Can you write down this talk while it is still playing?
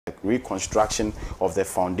reconstruction of the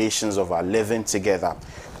foundations of our living together.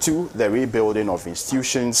 2, the rebuilding of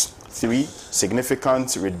institutions. 3,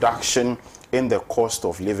 significant reduction in the cost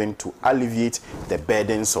of living to alleviate the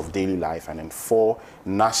burdens of daily life. And then 4,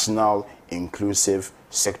 national inclusive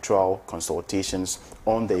sectoral consultations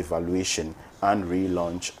on the evaluation and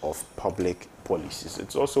relaunch of public policies.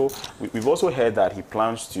 It's also, we've also heard that he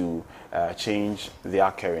plans to change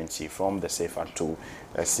their currency from the CFA to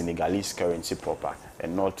a Senegalese currency proper,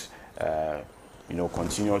 and not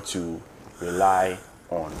continue to rely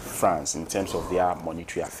on France in terms of their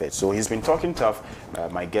monetary affairs. So he's been talking tough.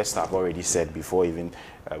 My guests have already said before even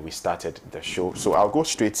we started the show. So I'll go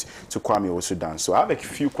straight to Kwame Osudan. So I have a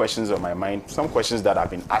few questions on my mind, some questions that I've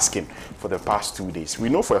been asking for the past 2 days. We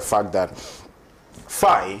know for a fact that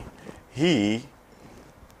Faye, he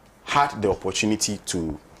had the opportunity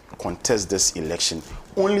to contest this election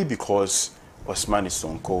only because Ousmane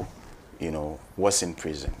Sonko, was in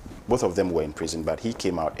prison. Both of them were in prison, but he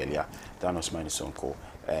came out earlier than Ousmane Sonko.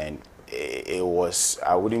 And it was,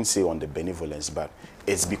 I wouldn't say on the benevolence, but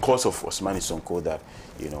it's because of Ousmane Sonko that,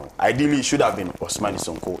 ideally it should have been Ousmane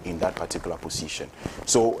Sonko in that particular position.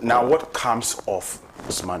 So now what comes of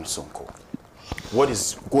Ousmane Sonko? What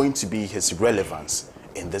is going to be his relevance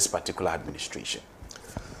in this particular administration?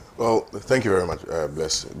 Well, thank you very much,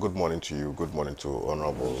 Bless. Good morning to you. Good morning to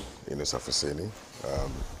Honorable Ines Afuseni.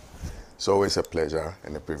 It's always a pleasure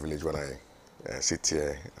and a privilege when I sit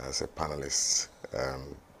here as a panelist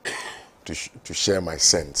to share my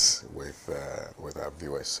sense with our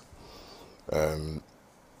viewers. When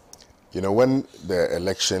the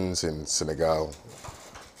elections in Senegal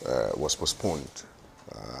was postponed,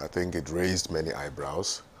 I think it raised many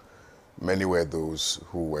eyebrows. Many were those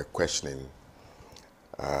who were questioning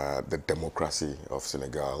the democracy of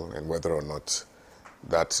Senegal and whether or not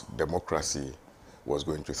that democracy was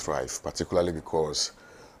going to thrive, particularly because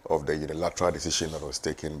of the unilateral decision that was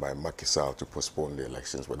taken by Macky Sall to postpone the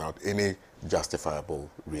elections without any justifiable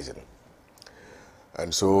reason.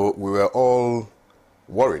 And so we were all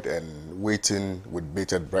worried and waiting with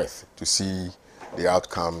bated breath to see the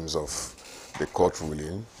outcomes of the court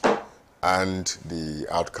ruling and the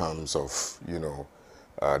outcomes of,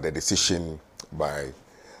 the decision by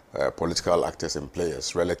political actors and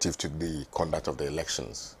players relative to the conduct of the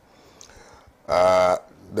elections.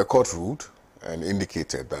 The court ruled and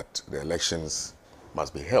indicated that the elections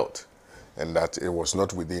must be held and that it was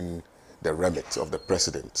not within the remit of the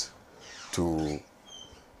president to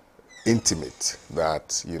intimate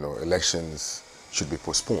that, elections should be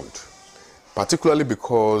postponed, particularly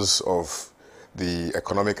because of the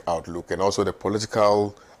economic outlook and also the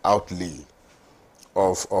political outlay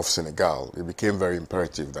of Senegal. It became very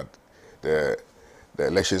imperative that the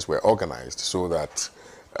elections were organized so that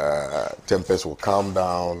tempers will calm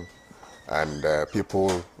down and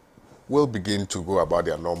people will begin to go about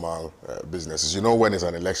their normal businesses. When it's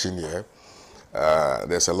an election year,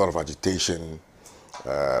 there's a lot of agitation,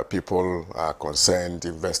 people are concerned,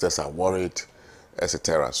 investors are worried,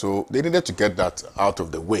 etc. So they needed to get that out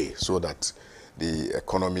of the way so that the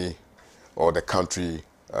economy or the country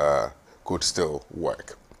could still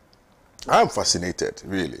work. I'm fascinated,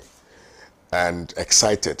 really, and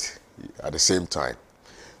excited at the same time,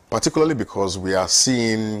 particularly because we are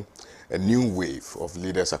seeing a new wave of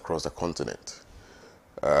leaders across the continent.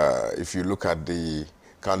 If you look at the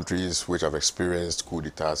countries which have experienced coup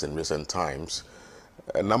d'etats in recent times,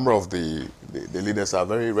 a number of the leaders are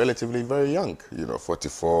relatively very young,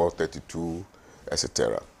 44, 32,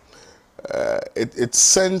 etc. It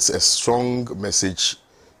sends a strong message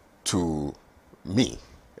to me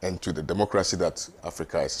and to the democracy that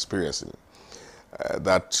Africa is experiencing,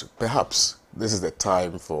 that perhaps this is the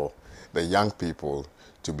time for the young people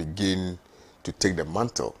to begin to take the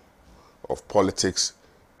mantle of politics,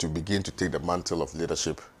 to begin to take the mantle of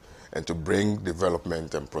leadership, and to bring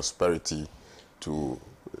development and prosperity to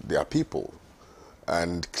their people.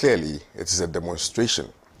 And clearly, it is a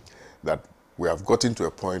demonstration that we have gotten to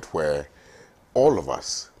a point where all of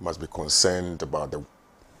us must be concerned about the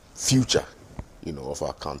future, of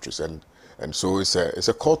our countries. And so it's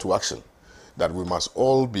a call to action that we must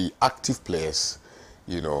all be active players,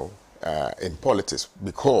 in politics,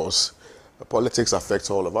 because politics affects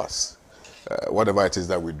all of us. Whatever it is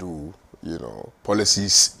that we do,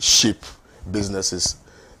 policies shape businesses,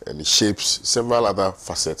 and it shapes several other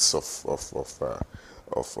facets of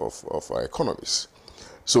our economies.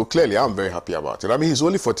 So clearly, I'm very happy about it. I mean, he's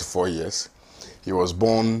only 44 years. He was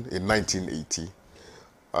born in 1980,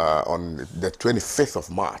 on the 25th of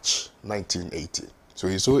March, 1980. So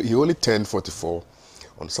he only turned 44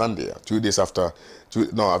 on Sunday, 2 days after,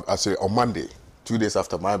 on Monday, 2 days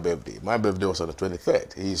after my birthday. My birthday was on the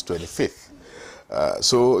 23rd. He is 25th.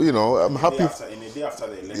 So, you know, I'm happy. In the day after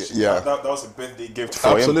the election. Yeah. That was a birthday gift for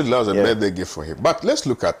him. Absolutely, that was a birthday gift for him. But let's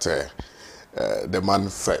look at the man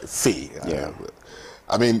Faye.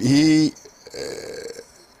 I mean, he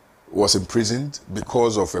was imprisoned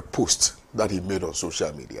because of a post that he made on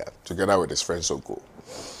social media together with his friend Sonko.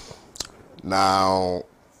 Now,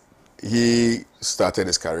 he started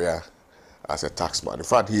his career as a taxman. In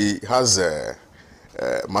fact, he has a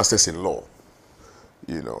master's in law,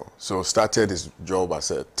 you know, so started his job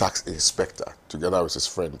as a tax inspector together with his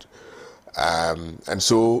friend. And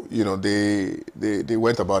so, you know, they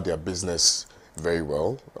went about their business very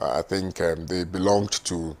well. I think they belonged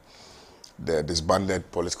to the disbanded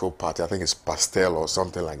political party. I think it's Pastel or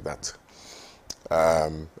something like that.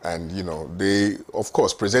 And, you know, they, of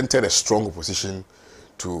course, presented a strong opposition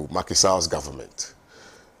to Macky Sall's government.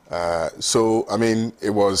 So, I mean, it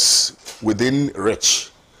was within reach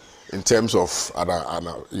in terms of,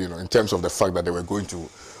 you know, in terms of the fact that they were going to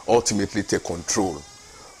ultimately take control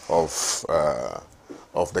of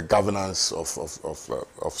the governance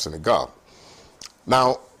of Senegal.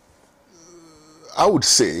 Now, I would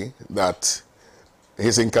say that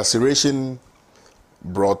his incarceration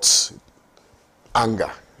brought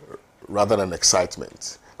anger rather than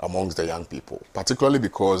excitement amongst the young people, particularly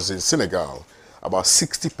because in Senegal, about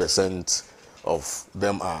 60% of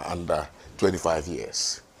them are under 25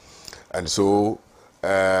 years. And so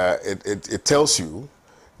it tells you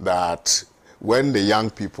that when the young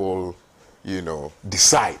people, you know,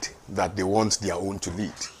 decide that they want their own to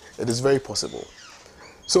lead, it is very possible.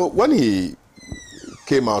 So when he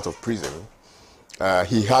came out of prison,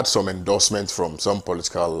 he had some endorsement from some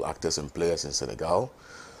political actors and players in Senegal,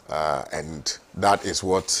 and that is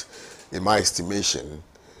what, in my estimation,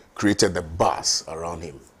 created the buzz around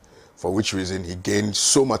him, for which reason he gained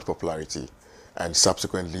so much popularity and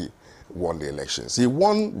subsequently won the elections. He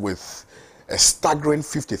won with a staggering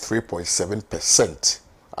 53.7%,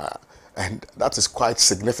 and that is quite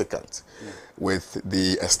significant, with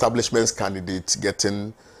the establishment's candidates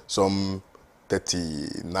getting some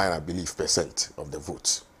 39, I believe, percent of the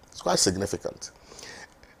votes. It's quite significant.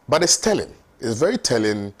 But it's telling. It's very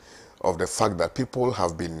telling of the fact that people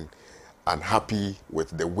have been unhappy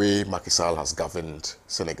with the way Macky Sall has governed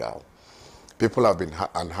Senegal. People have been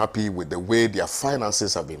unhappy with the way their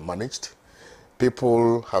finances have been managed.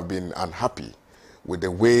 People have been unhappy with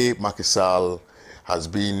the way Macky Sall has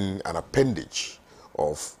been an appendage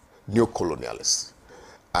of neo-colonialists.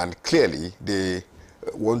 And clearly, they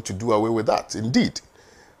want to do away with that. Indeed,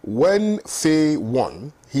 when Faye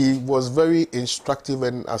won, he was very instructive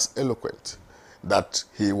and as eloquent that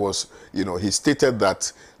he was, you know, he stated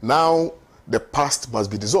that now the past must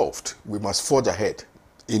be dissolved. We must forge ahead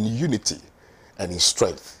in unity and in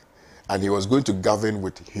strength. And he was going to govern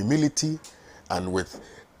with humility and with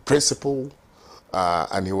principle,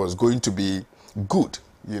 and he was going to be good,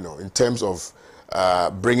 you know, in terms of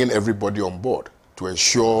bringing everybody on board to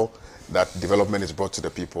ensure that development is brought to the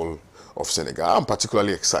people of Senegal. I'm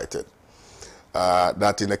particularly excited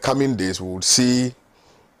that in the coming days we will see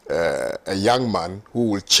a young man who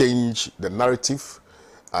will change the narrative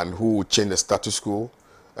and who will change the status quo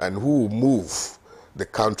and who will move the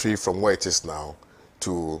country from where it is now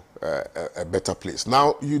to a better place.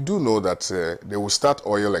 Now, you do know that they will start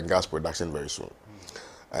oil and gas production very soon.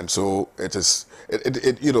 And so it is,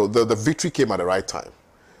 you know, the victory came at the right time.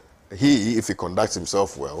 He, if he conducts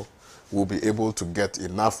himself well, will be able to get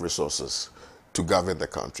enough resources to govern the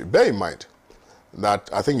country. Bear in mind that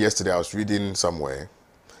I think yesterday I was reading somewhere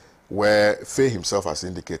where Faye himself has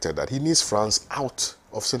indicated that he needs France out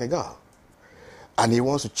of Senegal. And he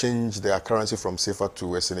wants to change their currency from CFA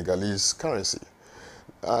to a Senegalese currency.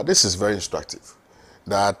 This is very instructive,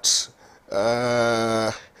 that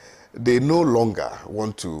they no longer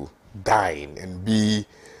want to dine and be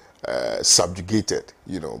subjugated,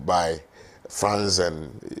 you know, by France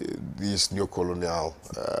and these neo-colonial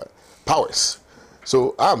powers.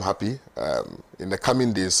 So I'm happy. In the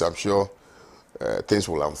coming days, I'm sure things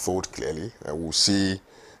will unfold clearly, and we'll see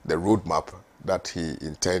the roadmap that he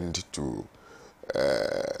intends to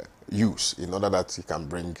use in order that he can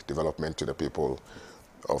bring development to the people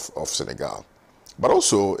of Senegal. But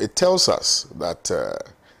also, it tells us that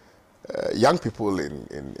young people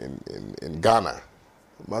in Ghana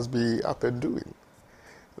must be up and doing.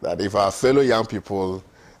 That if our fellow young people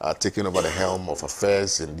are taking over the helm of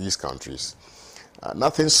affairs in these countries,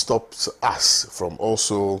 nothing stops us from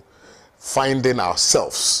also finding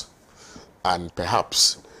ourselves and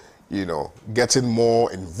perhaps, you know, getting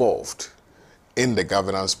more involved in the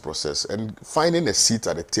governance process and finding a seat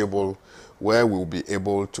at the table where we'll be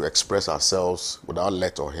able to express ourselves without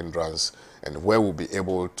let or hindrance, and where we'll be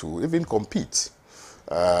able to even compete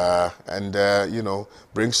and you know,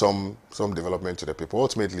 bring some development to the people.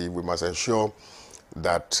 Ultimately, we must ensure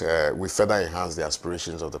that we further enhance the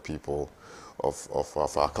aspirations of the people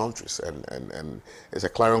of our countries, and it's a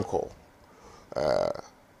clarion call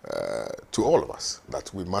to all of us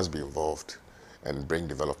that we must be involved and bring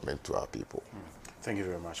development to our people. Thank you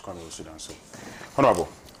very much, Kwame Owusu-Danso. Honorable.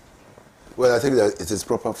 Well, I think that it is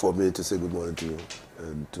proper for me to say good morning to you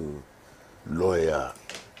and to lawyer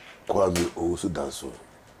Kwame Owusu-Danso.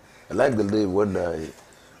 I like the name when I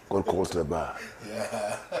got called to the bar.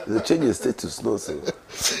 Yeah. The change in status, no, so.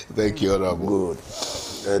 Thank you, Honorable. Good.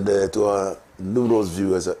 And to our numerous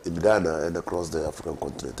viewers in Ghana and across the African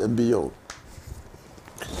continent and beyond.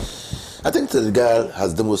 I think Senegal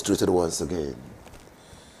has demonstrated once again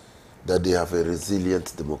that they have a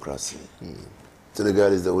resilient democracy.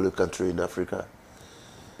 Senegal is the only country in Africa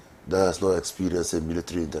that has not experienced a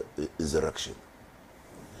military insurrection.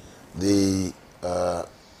 They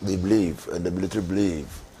believe, and the military believe,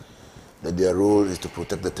 that their role is to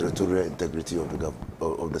protect the territorial integrity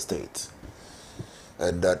of the state.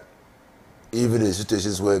 And that even in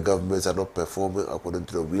situations where governments are not performing according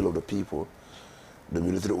to the will of the people, the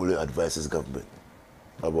military only advises government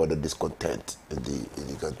about the discontent in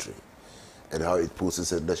the country and how it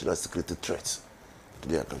poses a national security threat to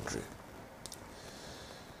their country.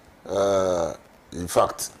 In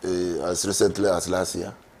fact, as recently as last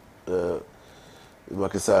year,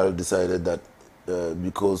 Macky Sall decided that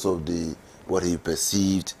because of what he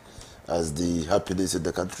perceived as the happiness in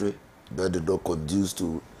the country that did not conduce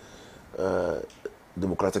to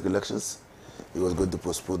democratic elections, he was going to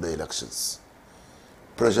postpone the elections.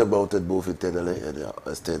 Pressure mounted both internally and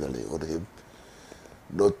externally on him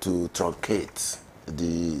not to truncate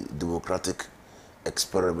the democratic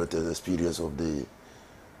experiment and experience of the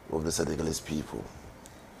Senegalese people.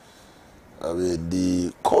 I mean,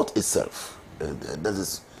 the court itself, and that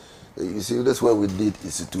is, you see, that's why we need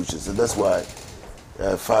institutions, and that's why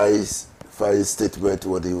Faye's statement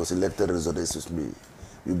when he was elected resonates with me.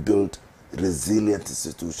 We build resilient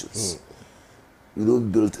institutions. You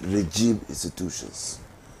don't build regime institutions.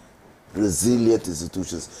 Resilient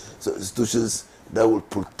institutions. So institutions that will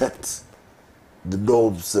protect the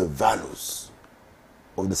norms and values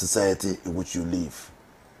of the society in which you live,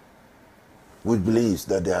 which believes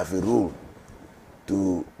that they have a role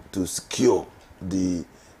to secure the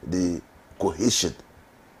cohesion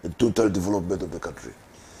and total development of the country.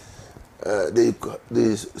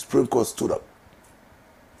 The Supreme Court stood up.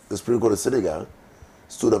 The Supreme Court of Senegal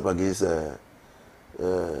stood up against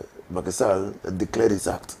Macky Sall and declared his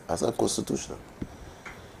act as unconstitutional.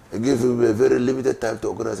 It gave him a very limited time to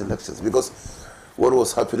organize elections, because what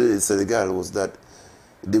was happening in Senegal was that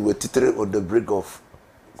they were teetering on the brink of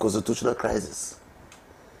constitutional crisis,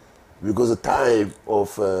 because the time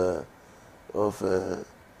of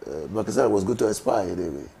Macky Sall was going to expire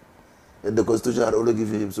anyway, and the constitution had only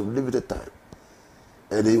given him some limited time,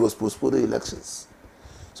 and he was postponing elections.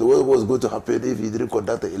 So what was going to happen if he didn't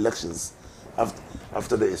conduct the elections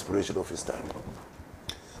after the expiration of his time?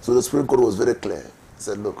 So the Supreme Court was very clear. He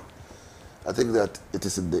said, look, I think that it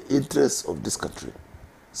is in the interest of this country,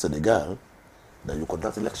 Senegal, that you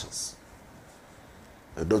conduct elections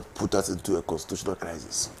and not put us into a constitutional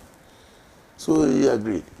crisis. So he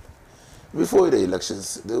agreed. Before the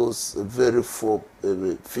elections, there was a very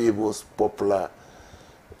famous, popular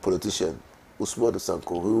politician, Ousmane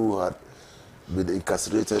Sonko, who had been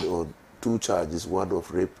incarcerated on 2 charges, one of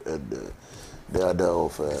rape and the other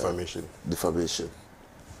of defamation.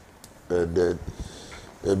 And then,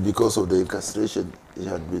 because of the incarceration, he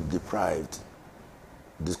had been deprived,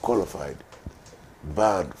 disqualified,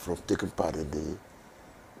 banned from taking part in the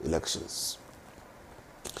elections.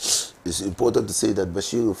 It's important to say that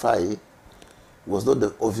Bashir Faye was not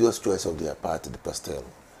the obvious choice of their party, the pastel.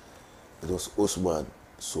 It was Ousmane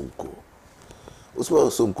Sonko.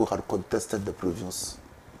 Ousmane Sonko had contested the previous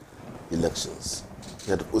elections.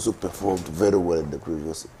 He had also performed very well in the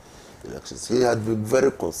previous elections. He had been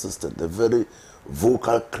very consistent, a very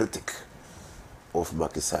vocal critic of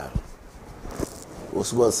Macky Sall.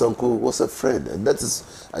 Ousmane Sonko was a friend, and that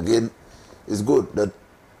is, again, it's good that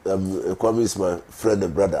Kwame is my friend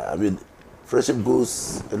and brother. I mean, friendship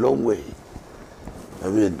goes a long way. I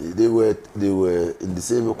mean, they were in the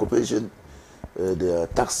same occupation. They are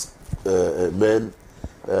tax men.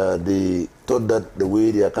 They thought that the way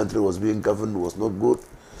their country was being governed was not good.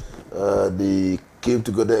 They came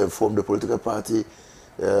together and formed a political party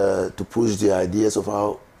to push the ideas of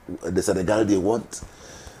how the Senegal they want,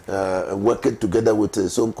 and working together with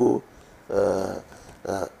Sonko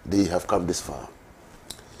they have come this far.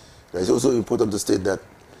 It's also important to state that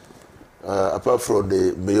apart from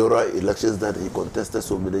the mayoral elections that he contested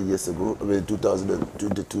so many years ago, I mean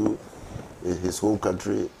 2022, in his home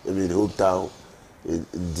country, I mean hometown, in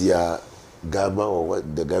Dia Gama or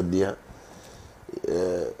what, the Gambia,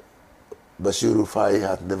 Bashiru Faye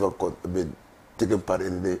had never taken part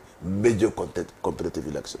in any major competitive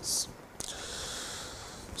elections.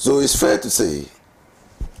 So it's fair to say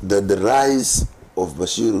that the rise of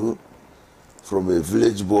Bashiru from a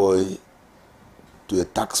village boy to a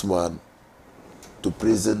taxman to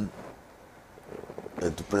prison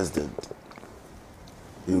and to president,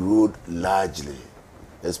 he rode largely,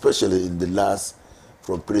 especially in the last,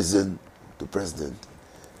 from prison to president,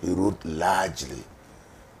 he rode largely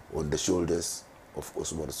on the shoulders of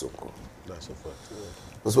Osman Sonko. That's a fact.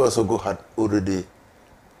 Yeah. Osman Sonko had already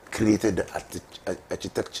created the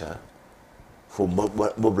architecture for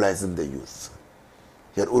mobilizing the youth.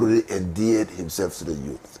 He had already endeared himself to the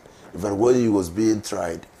youth. In fact, when he was being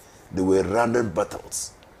tried, there were random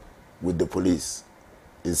battles with the police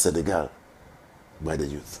in Senegal by the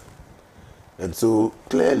youth. And so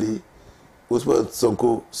clearly, Osman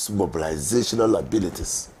Sonko's mobilizational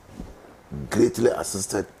abilities greatly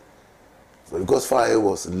assisted, because Faye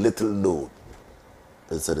was little known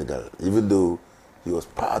in Senegal, even though he was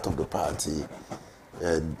part of the party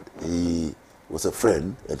and he was a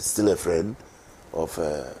friend, and still a friend of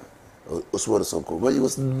Osman Sonko, but he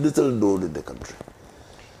was little known in the country.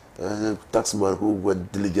 A taxman who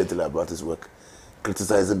went diligently about his work,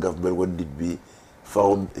 criticizing government when need be,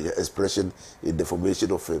 found expression in the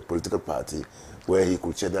formation of a political party where he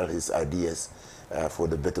could channel his ideas for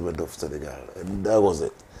the betterment of Senegal. And that was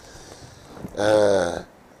it.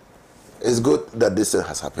 It's good that this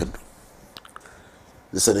has happened.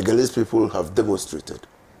 The Senegalese people have demonstrated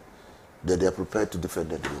that they are prepared to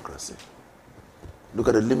defend their democracy. Look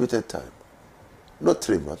at the limited time. Not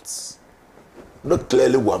 3 months, not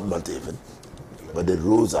clearly 1 month even, but they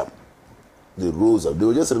rose up. They rose up. They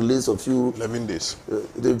were just released a few, 11 days.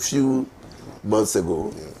 A few months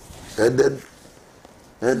ago. Yeah. And then,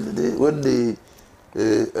 when they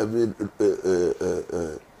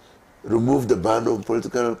removed the ban on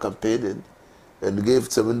political campaigning and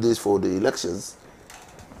gave 7 days for the elections,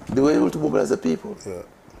 they were able to mobilize the people. Yeah.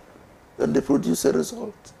 And they produced a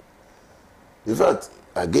result. In fact,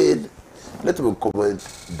 again, let me comment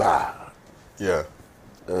Bar. Yeah.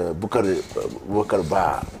 Bukar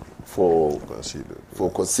Bar for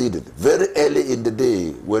conceding. Very early in the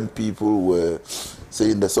day, when people were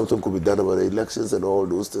saying that something could be done about the elections and all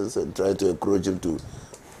those things, and trying to encourage him to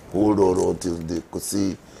hold on until they could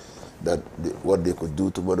see that what they could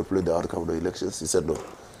do to manipulate the outcome of the elections, he said no.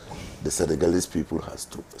 The Senegalese people has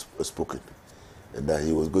spoken, and that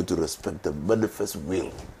he was going to respect the manifest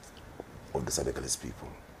will of the Senegalese people.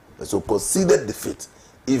 And so conceded defeat,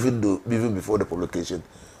 even before the publication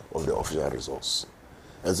of the official results.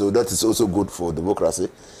 And so that is also good for democracy.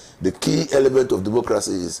 The key element of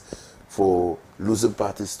democracy is for losing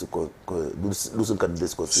parties to losing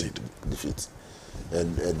candidates concede defeat,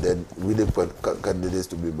 and then winning candidates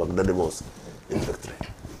to be magnanimous in victory.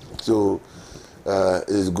 So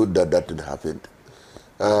it's good that that didn't happen.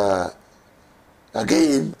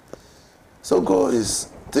 Again, Sonko is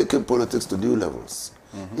taking politics to new levels.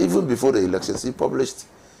 Mm-hmm. Even before the elections, he published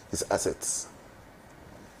his assets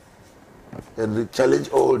and we challenge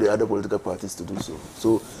all the other political parties to do so.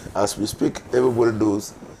 So as we speak, everybody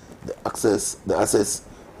knows the assets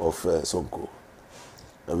of Sonko.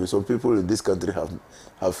 I mean, some people in this country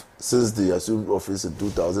have since they assumed office in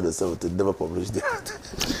 2017, never published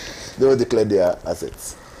never declared their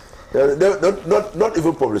assets. Not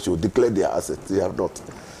even published, or declared their assets. They have not.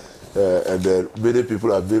 And many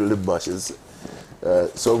people are building machines.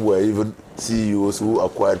 Some were even CEOs who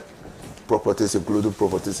acquired properties, including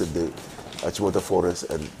properties in the Achimota forest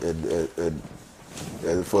and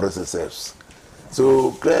forest reserves.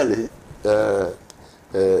 So clearly,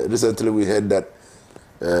 recently we heard that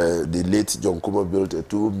the late John Kuma built a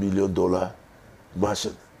 $2 million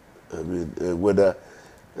mansion. I mean, whether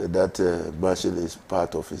that mansion is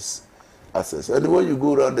part of his assets. And when you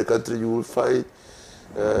go around the country, you will find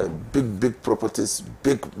big properties,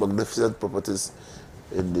 big magnificent properties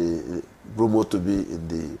in the rumored to be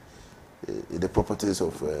in the properties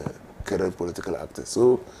of current political actors.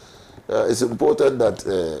 So it's important that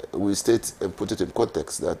we state and put it in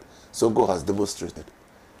context that Sonko has demonstrated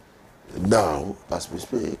now, as we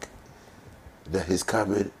speak, that he's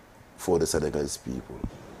coming for the Senegalese people.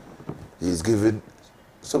 He's given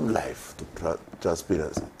some life to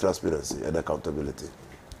transparency and accountability.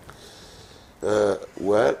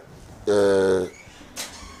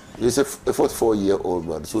 He's a 44-year-old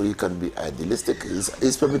man, so he can be idealistic.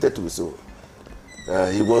 He's permitted to be so.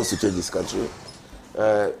 He wants to change his country.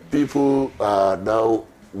 People are now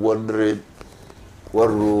wondering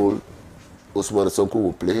what role Usman Sonko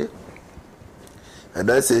will play.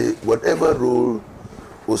 And I say, whatever role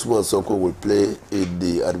Usman Sonko will play in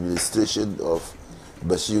the administration of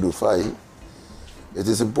Bashir Rufai, it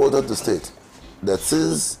is important to state that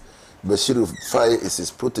since Bashir Rufai is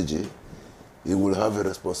his protege, he will have a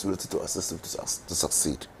responsibility to assist him to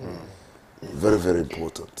succeed. Very, very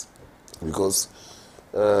important. Because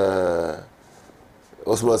Usman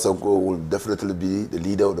Sonko will definitely be the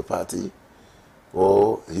leader of the party,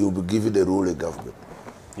 or he will be given a role in government.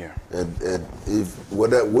 Yeah. And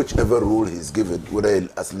whichever role he's given, whether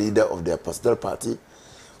as leader of their personal party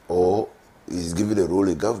or he's given a role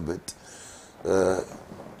in government,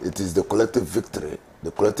 it is the collective victory,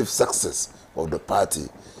 the collective success of the party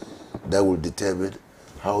that will determine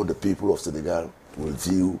how the people of Senegal will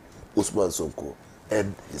view Usman Sonko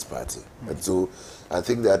and his party. And so I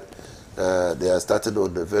think that they are starting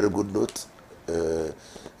on a very good note.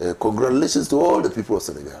 Congratulations to all the people of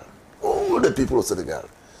Senegal. All the people of Senegal.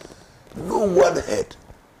 No one head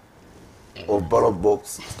of ballot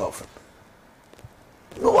box stuffing.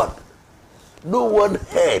 No one. No one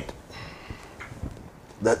heard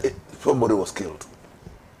that somebody was killed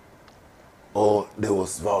or there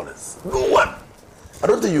was violence. No one. I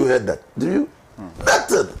don't think you heard that. Do you?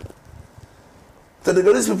 Nothing.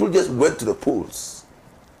 Senegalese people just went to the polls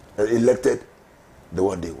and elected the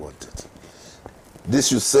one they wanted. This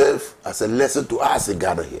should serve as a lesson to us in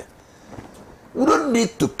Ghana here. We don't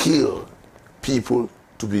need to kill people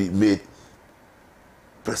to be made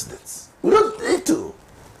presidents. We don't need to.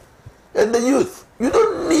 And the youth, you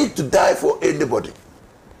don't need to die for anybody.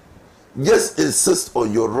 Just insist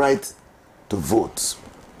on your right to vote.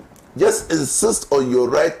 Just insist on your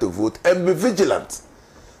right to vote and be vigilant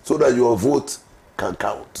so that your vote can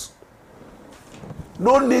count.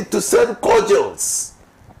 No need to send cordials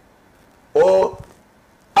or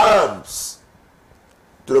arms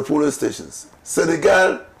to the polling stations.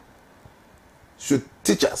 Senegal should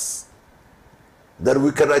teach us that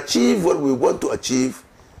we can achieve what we want to achieve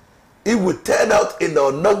if we turn out in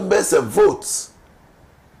our numbers and votes,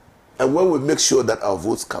 and when we make sure that our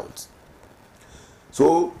votes count.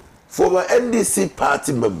 So, for my NDC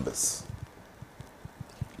party members,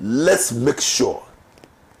 let's make sure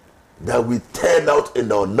that we turn out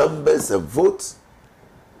in our numbers and votes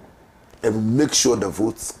and make sure the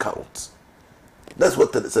votes count. That's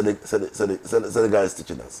what Senegal is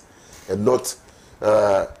teaching us. And not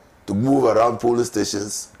to move around polling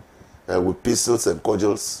stations with pistols and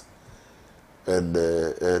cordials and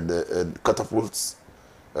catapults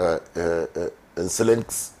and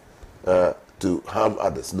slings to harm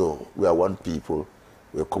others. No, we are one people,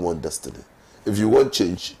 we are common destiny. If you want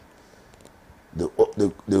change, the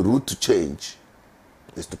route to change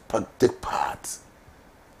is to take part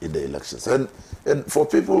in the elections. And for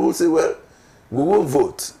people who say, well, we won't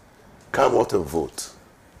vote, come out and vote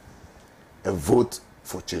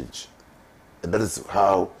for change. And that is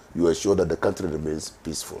how you ensure that the country remains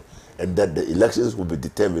peaceful and that the elections will be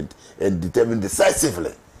determined and determined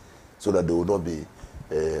decisively so that there will not be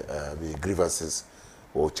grievances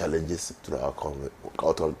or challenges to the outcome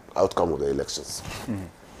of the elections.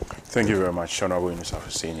 Thank you very much, Honorable Yunus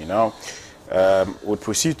Hussaini. Now, we'll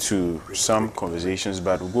proceed to some conversations,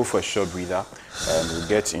 but we'll go for a short breather and we'll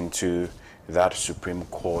get into that Supreme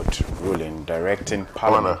Court ruling directing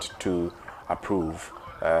Parliament to approve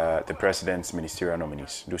the President's ministerial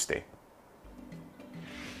nominees. Do stay.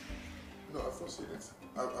 No, I've not seen it.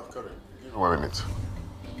 I've got it. Give me 1 minute.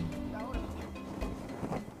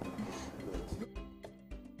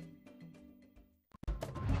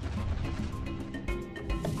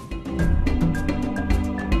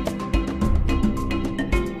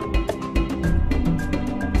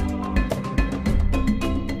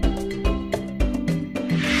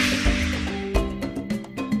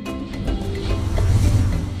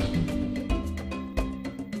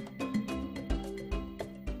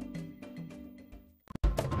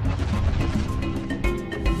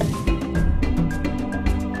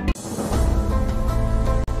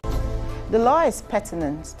 The law is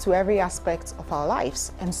pertinent to every aspect of our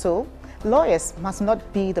lives, and so lawyers must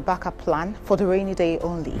not be the backup plan for the rainy day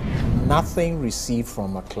only. Nothing received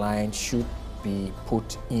from a client should be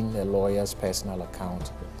put in a lawyer's personal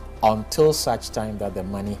account until such time that the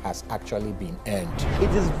money has actually been earned. It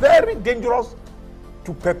is very dangerous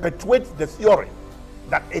to perpetuate the theory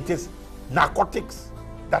that it is narcotics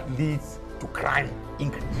that leads to crime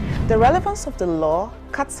increase. The relevance of the law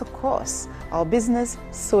cuts across our business,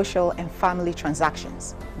 social, and family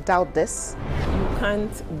transactions. Doubt this? You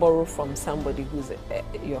can't borrow from somebody who's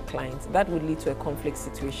your client. That would lead to a conflict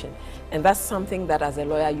situation. And that's something that as a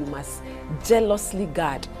lawyer you must jealously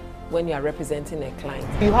guard when you are representing a client.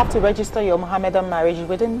 You have to register your Mohammedan marriage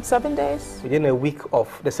within 7 days? Within a week of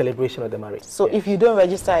the celebration of the marriage. So if you don't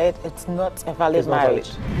register it, it's not a valid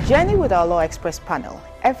marriage. Journey with our Law Express panel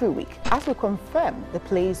every week as we confirm the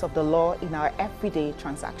place of the law in our everyday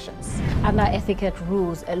transactions. Under etiquette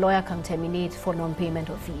rules, a lawyer can terminate for non-payment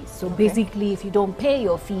of fees. So basically, if you don't pay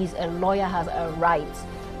your fees, a lawyer has a right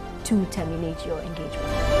to terminate your engagement.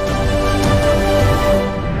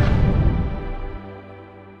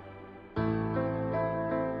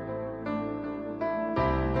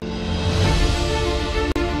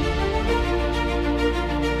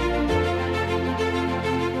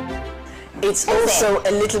 It's also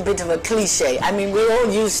a little bit of a cliche. I mean, we're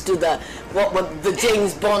all used to the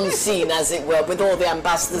James Bond scene, as it were, with all the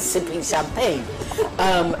ambassadors sipping champagne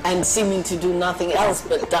and seeming to do nothing else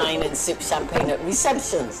but dine and sip champagne at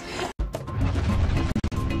receptions.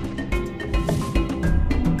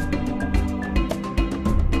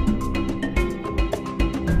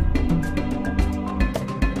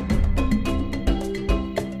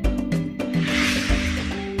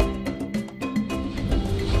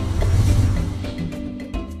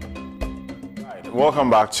 Welcome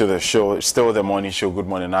back to the show. Still the morning show, Good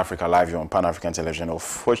Morning Africa, live here on Pan-African Television.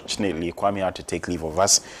 Unfortunately, Kwame had to take leave of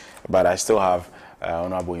us, but I still have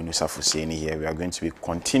Honorable Yunusa Fuseni here. We are going to be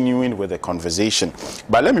continuing with the conversation.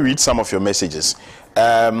 But let me read some of your messages.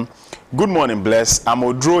 Good morning, Bless.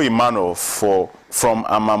 Amodro Emmanuel from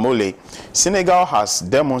Amamole. Senegal has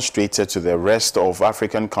demonstrated to the rest of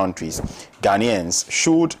African countries, Ghanaians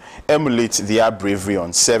should emulate their bravery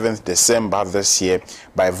on 7th December this year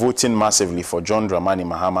by voting massively for John Dramani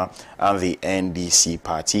Mahama and the NDC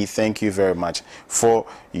party. Thank you very much for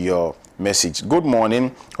your message. Good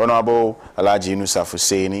morning, Honorable Alhaji Yunusa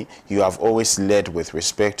Fuseni. You have always led with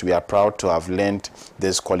respect. We are proud to have learned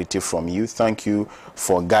this quality from you. Thank you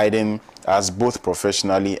for guiding us both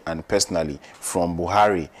professionally and personally from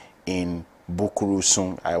Buhari in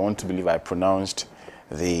Bukurusun. I want to believe I pronounced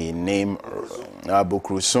the name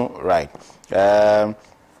Bukurusun right.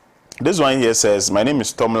 This one here says, my name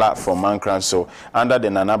is Tomla from Mankran. So under the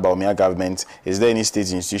Nana Bawumia government, is there any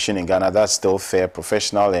state institution in Ghana that's still fair,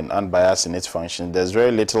 professional, and unbiased in its function? There's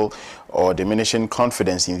very little or diminishing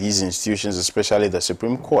confidence in these institutions, especially the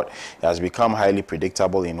Supreme Court. It has become highly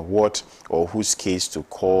predictable in what or whose case to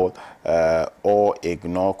call or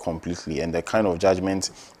ignore completely, and the kind of judgment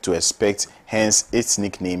to expect, hence its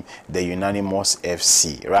nickname, the Unanimous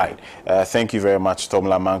FC. Right. Thank you very much,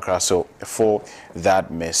 Tomla Mankraso, for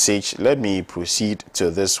that message. Let me proceed to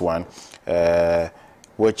this one,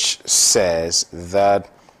 which says that,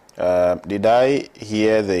 did I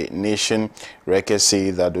hear the nation record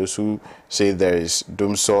say that those who say there is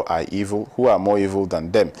Dumso are evil? Who are more evil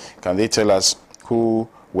than them? Can they tell us who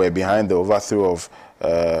were behind the overthrow of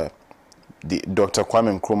Dr.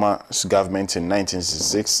 Kwame Nkrumah's government in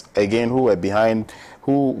 1966? Again,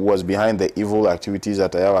 who was behind the evil activities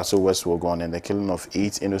at Ayawaso West Wogon and the killing of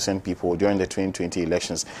 8 innocent people during the 2020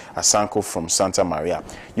 elections? Asanko from Santa Maria.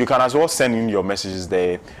 You can as well send in your messages.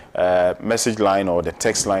 The message line or the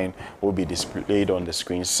text line will be displayed on the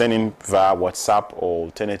screen. Send in via WhatsApp, or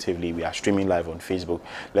alternatively, we are streaming live on Facebook.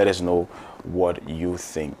 Let us know what you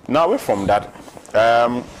think. Now, away from that,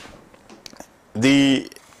 the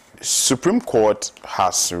Supreme Court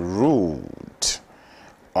has ruled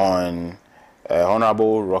on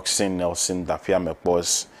Honorable Roxanne Nelson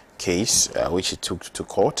Dapia-Mekbo's case, which he took to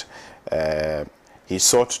court. He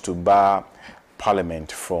sought to bar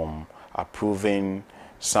Parliament from approving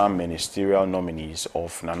some ministerial nominees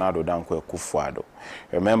of Nana Addo Dankwa Akufo-Addo.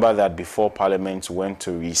 Remember that before Parliament went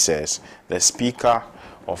to recess, the Speaker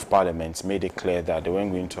of Parliament made it clear that they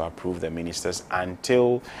weren't going to approve the ministers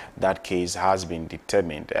until that case has been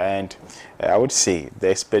determined. And I would say the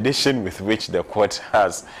expedition with which the court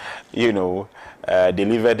has,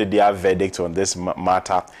 delivered their verdict on this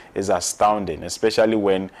matter is astounding, especially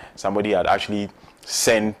when somebody had actually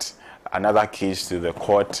sent another case to the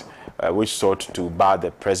court which sought to bar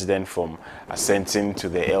the president from assenting to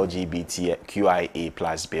the LGBTQIA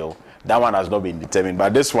plus bill. That one has not been determined,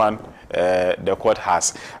 but this one, the court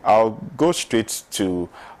has. I'll go straight to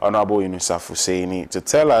Honorable Yunusa Fuseni to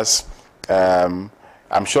tell us,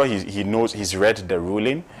 I'm sure he knows, he's read the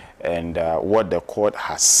ruling and what the court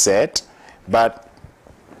has said, but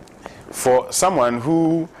for someone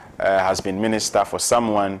who has been minister, for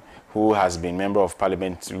someone who has been Member of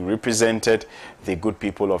Parliament, represented the good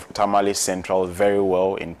people of Tamale Central very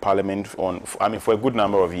well in Parliament for a good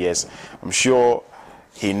number of years. I'm sure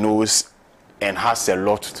he knows and has a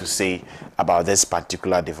lot to say about this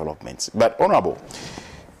particular development. But Honorable,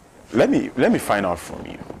 let me find out from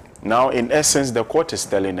you. Now, in essence, the court is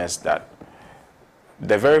telling us that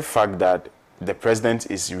the very fact that the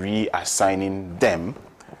president is reassigning them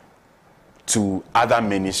to other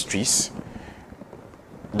ministries,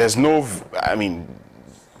 there's no,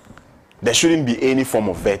 there shouldn't be any form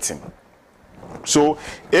of vetting. So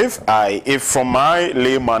if from my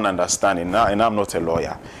layman understanding, and I'm not a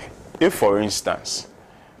lawyer, if for instance,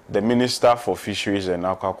 the Minister for Fisheries and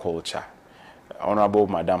Aquaculture, Honorable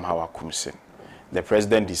Madam Hawa Kumsin, the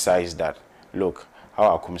president decides that, look,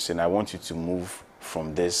 Hawa Kumsin, I want you to move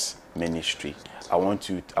from this ministry. I want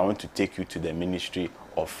to take you to the Ministry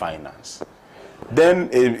of Finance. Then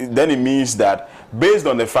it means that based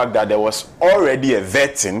on the fact that there was already a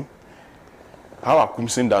vetting, Hawa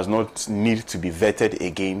Kumsin does not need to be vetted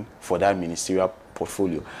again for that ministerial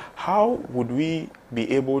portfolio. How would we be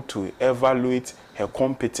able to evaluate her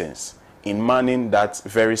competence in manning that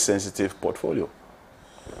very sensitive portfolio?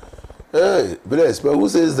 Hey, bless, but who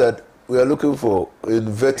says that we are looking for, in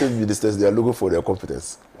vetting ministers, they are looking for their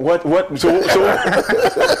competence? So what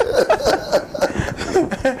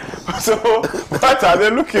are they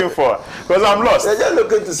looking for? Because I'm lost. They're just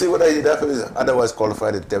looking to see whether he is otherwise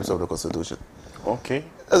qualified in terms of the Constitution. Okay.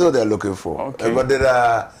 That's what they're looking for. Okay. But there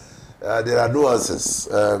are nuances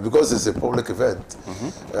because it's a public event.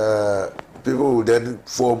 People will then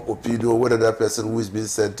form opinion whether that person who is being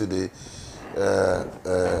sent to the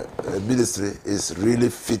ministry is really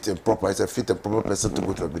fit and proper. It's a fit and proper person to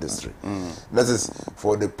go to the ministry. That is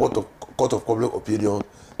for the court of public opinion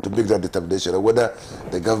to make that determination of whether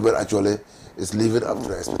the government actually is living up to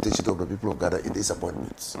the expectation of the people of Ghana in these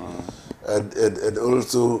appointments. And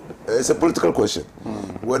also, it's a political question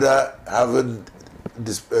whether having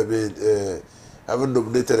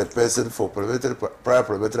nominated a person for prior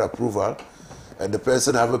parliamentary approval and the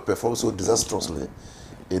person having performed so disastrously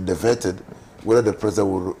in the vetting, whether the president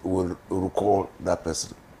will recall that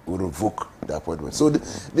person, will revoke the appointment. So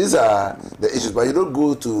these are the issues, but you don't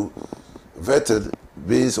go to vetting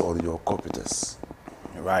based on your competence.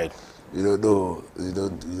 Right. You don't do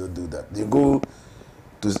that. You go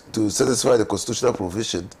to satisfy the constitutional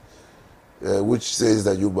provision, which says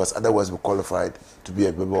that you must otherwise be qualified to be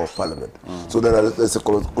a member of parliament. So there's a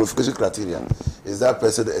qualification criteria. Is that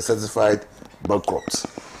person a certified bankrupt?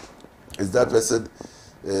 Is that person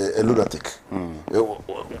a lunatic?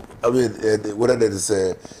 Whether there is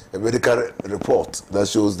a medical report that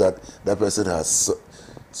shows that that person has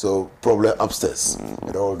problem upstairs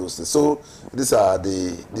and all those things. So these are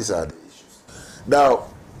the issues. Now,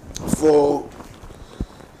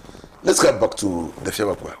 let's get back to the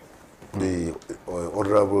Fiamapua. The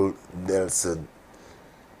Honorable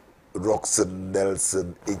Roxanne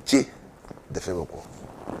Nelson Eche, the Fiamapua.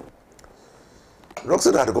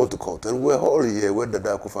 Roxanne had gone to court, and we're all here when the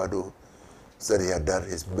Akufo-Addo said he had done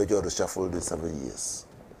his major reshuffle in 7 years,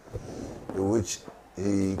 in which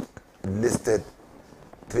he listed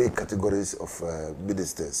 3 categories of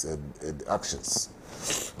ministers and actions.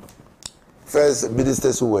 First,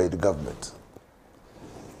 ministers who were in the government,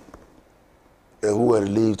 who were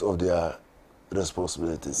relieved of their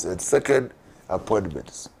responsibilities. And second,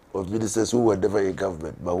 appointments of ministers who were never in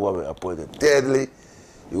government but who were appointed. Thirdly,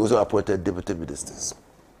 he also appointed deputy ministers.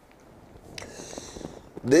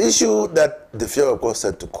 The issue that the Fiamapua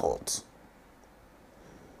sent to court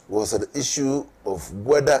was an issue of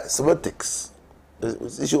whether semantics. It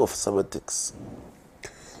was an issue of semantics.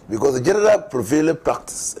 Because the general prevailing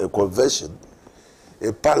practice and convention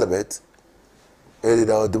in parliament and in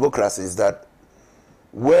our democracy is that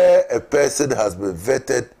where a person has been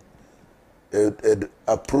vetted and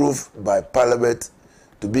approved by parliament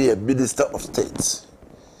to be a minister of state,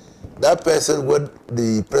 that person, when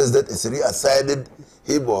the president is reassigning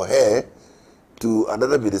him or her to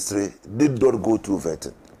another ministry, did not go through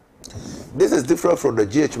vetting. This is different from the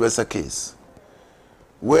G.H. Mensah case,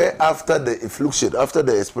 where after the effluxion, after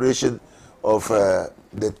the expiration of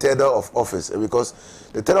the tenure of office, because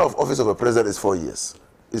the tenure of office of a president is 4 years.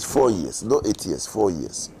 It's 4 years, not 8 years, 4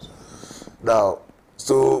 years. Now,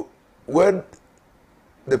 so when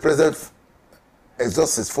the president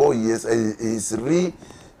exhausts his 4 years and is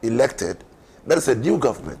re-elected, that's a new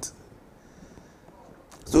government.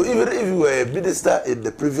 So even if you were a minister in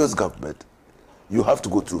the previous government, you have to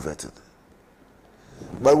go through vetting.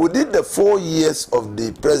 But within the 4 years of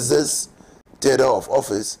the president's tenure of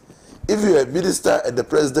office, if you're a minister and the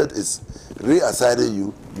president is reassigning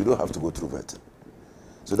you, you don't have to go through vetting.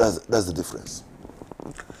 So that's the difference.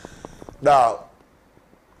 Now,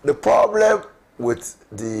 the problem with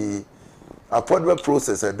the appointment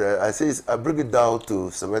process, and I bring it down to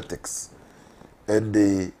semantics and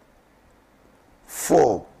the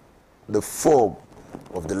form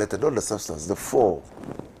of the letter, not the substance, the form.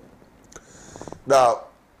 Now,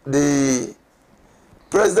 the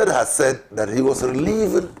president has said that he was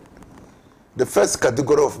relieving the first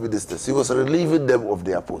category of ministers. He was relieving them of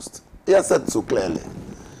their post. He has said so clearly.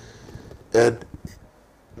 And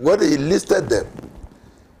when he listed them,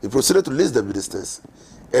 he proceeded to list the ministers.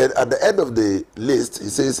 And at the end of the list, he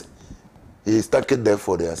says he is thanking them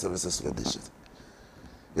for their services to the nation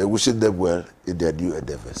and wishing them well in their new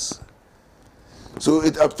endeavors. So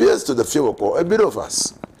it appears to the few or a bit of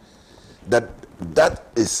us that that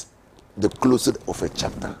is the closing of a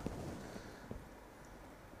chapter.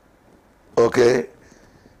 Okay?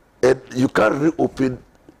 And you can't reopen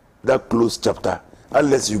that closed chapter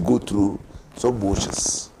unless you go through some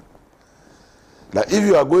motions. Now, if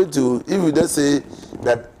you are going to, if you just say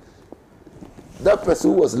that that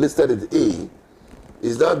person who was listed in A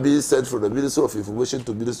is now being sent from the Minister of Information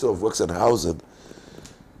to Minister of Works and Housing,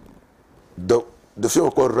 the Field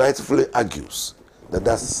of Court rightfully argues that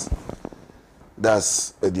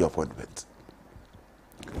that's a new appointment.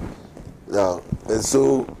 Now, and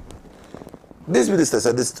so these ministers,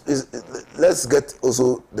 and let's get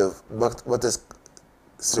also the matters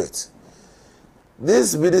straight.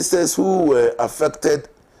 These ministers who were affected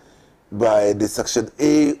by the Section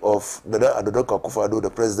A of Nana Addo Akufo-Addo,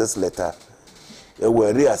 the president's letter, and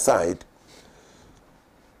were reassigned,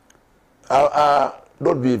 are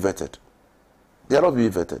not being vetted. They are not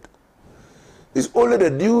being vetted. It's only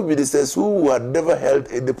the new ministers who had never held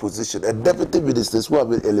any position and deputy ministers who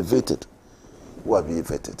have been elevated who are being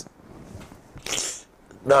vetted.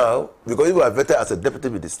 Now, because you are vetted as a deputy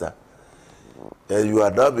minister, and you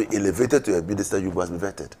are now being elevated to a minister, you must be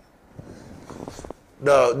vetted.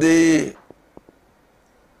 Now, the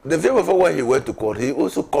day before when he went to court, he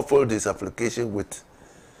also coupled his application with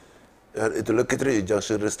an interlocutory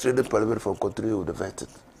injunction restraining Parliament from continuing with the vetting.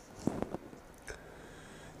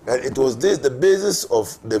 And it was this, the basis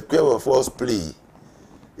of the claim of false plea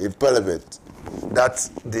in Parliament, that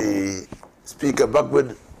the Speaker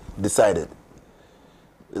Bachman decided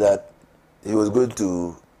that he was going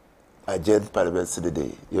to adjourn Parliament the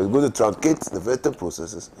day. He was going to truncate the vetting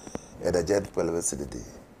processes and adjourn Parliament the day.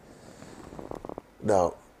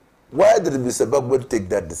 Now, why did Mr. Bachman take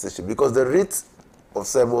that decision? Because the writ of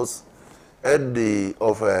summons and the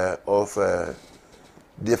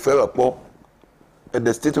Fema and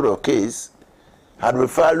the statement of case had been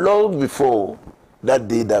filed long before that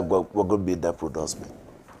day that we're going to be in that pronouncement.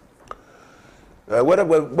 When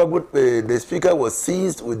the Speaker was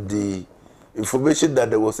seized with the information that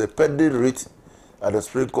there was a pending writ at the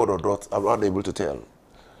Supreme Court or not, I'm unable to tell.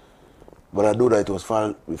 But I know that it was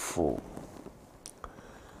filed before.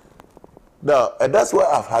 Now, and that's why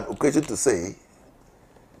I've had occasion to say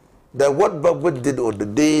that what Bachman did on the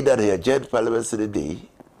day that he adjourned Parliament the day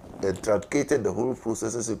and truncated the whole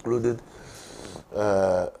processes, including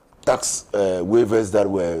tax waivers that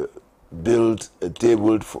were billed and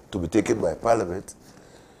tabled to be taken by Parliament,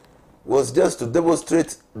 was just to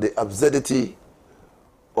demonstrate the absurdity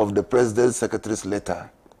of the President's Secretary's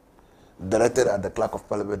letter directed at the Clerk of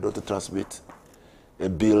Parliament not to transmit a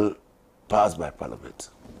bill passed by Parliament.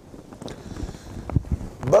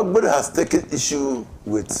 Bachman has taken issue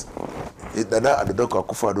with Nana Addo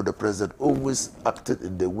Akufo-Addo, the President, always acted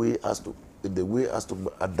in the way as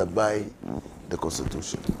to undermine the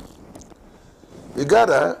Constitution. In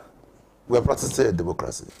Ghana, we are practicing a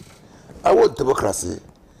democracy. Our democracy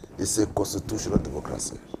is a constitutional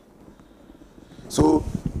democracy. So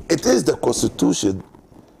it is the Constitution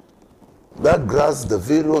that grants the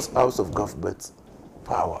various arms of government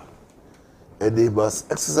power, and they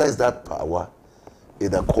must exercise that power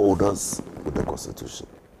in accordance with the Constitution.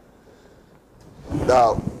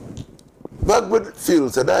 Now, Bachman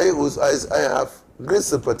feels, and I have great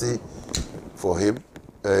sympathy for him,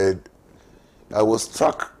 and I was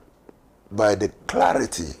struck by the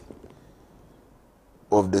clarity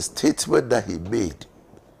of the statement that he made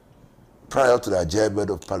prior to the adjournment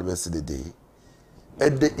of Parliament the day,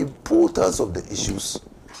 and the importance of the issues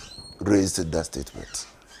raised in that statement.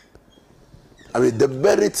 I mean, the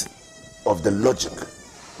merit of the logic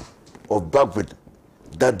of Bachman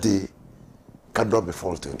that day cannot be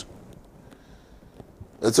faulted.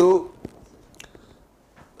 And so,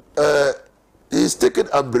 he's taken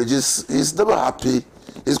umbrages, he's never happy,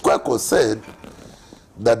 he's quite concerned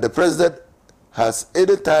that the President has,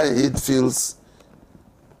 anytime he feels,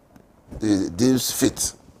 he deems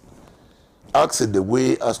fit acts in the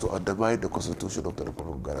way as to undermine the Constitution of the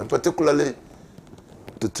Republic of Ghana, and particularly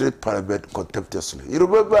to treat Parliament contemptuously. You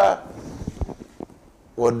remember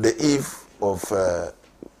on the eve of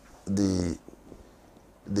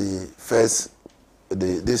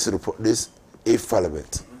this eighth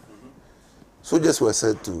Parliament, soldiers were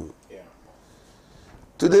sent to.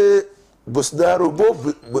 Today, both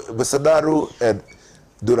Bolsonaro and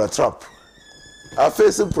Donald Trump are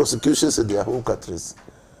facing prosecutions in their home countries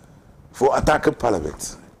for attacking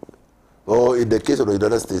Parliament, or in the case of the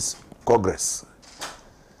United States, Congress.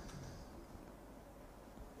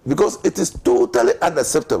 Because it is totally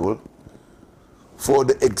unacceptable for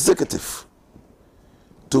the executive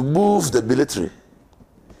to move the military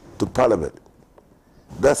to Parliament.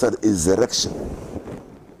 That's an insurrection.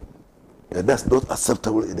 And that's not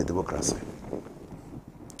acceptable in a democracy.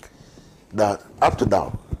 Now, up to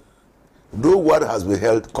now, no one has been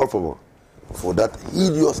held culpable for that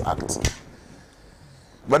hideous act.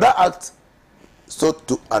 But that act sought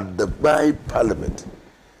to undermine Parliament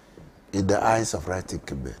in the eyes of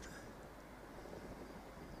right-thinking men.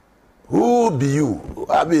 Who be you?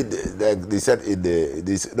 I mean, like they said in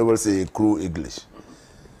this, they will say crude English.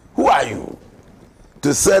 Who are you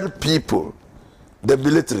to send people, the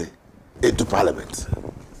military, into Parliament?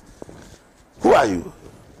 Who are you?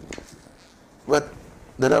 But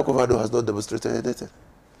the Nakufado has not demonstrated anything.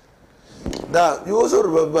 Now, you also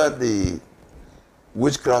remember the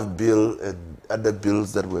witchcraft bill and other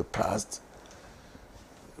bills that were passed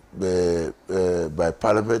by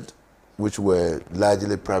Parliament, which were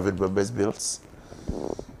largely private members' bills.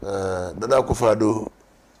 Nana Akufo-Addo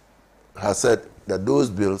has said that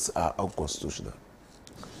those bills are unconstitutional.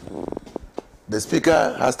 The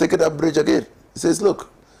Speaker has taken up bridge again. He says,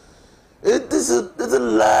 look, it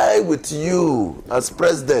doesn't lie with you as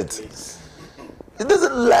President. It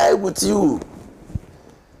doesn't lie with you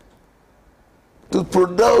to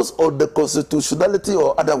pronounce on the constitutionality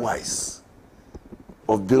or otherwise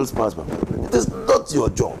of bills passed by Parliament. It is not your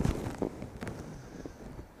job.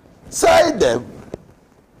 Sign them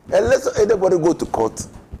and let anybody go to court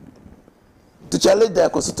to challenge their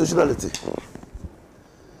constitutionality.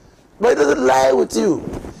 But it doesn't lie with you.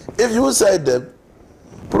 If you sign them,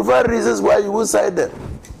 provide reasons why you will sign them.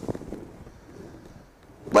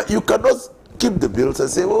 But you cannot keep the bills and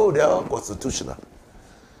say, oh, they are unconstitutional.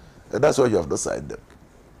 And that's why you have not signed them.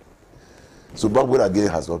 So Bangura again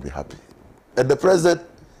has not been happy. And the president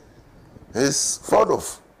is fond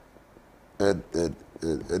of. And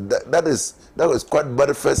that was quite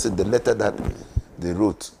manifest in the letter that they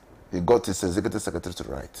wrote. He got his executive secretary to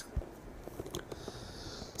write.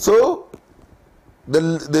 So,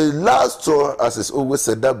 the last straw, as is always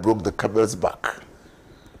said, that broke the camel's back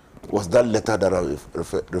was that letter that I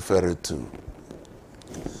referring to,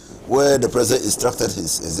 where the president instructed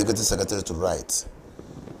his executive secretary to write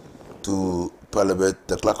to Parliament,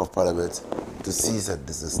 the clerk of Parliament, to cease and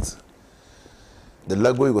desist. The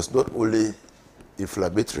language was not only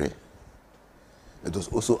inflammatory, it was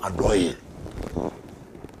also annoying.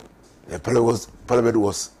 The Parliament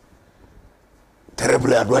was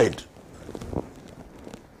terribly annoyed.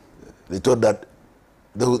 They thought that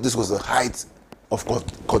this was the height of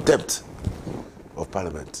contempt of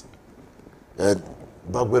Parliament. And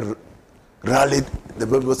Bagwe rallied the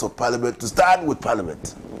members of Parliament to stand with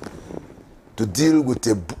Parliament, to deal with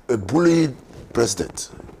a bullying president.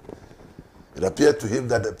 It appeared to him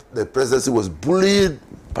that the presidency was bullying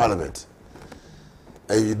Parliament.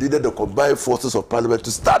 And you needed the combined forces of Parliament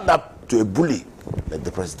to stand up to a bully like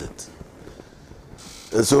the president.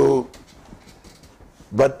 And so,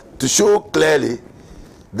 but to show clearly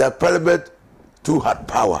that Parliament too had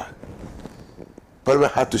power,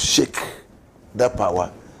 Parliament had to shake that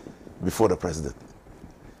power before the president.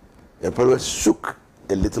 And Parliament shook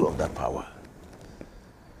a little of that power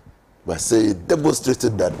by saying,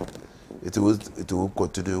 demonstrating that it will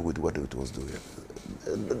continue with what it was doing.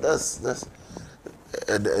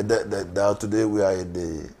 And now today we are in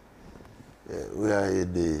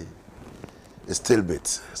the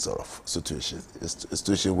stalemate sort of situation. A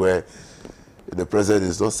situation where the president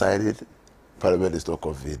is not signing, Parliament is not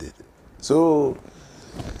convened. So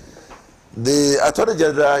the Attorney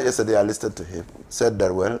General yesterday, I listened to him, said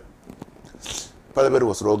that, well, Parliament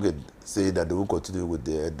was wrong in saying that they will continue with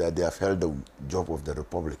that they have held the job of the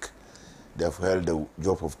Republic. They have held the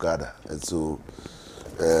job of Ghana, and so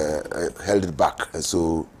held it back. And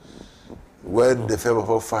so when the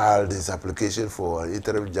FEMAFO filed his application for an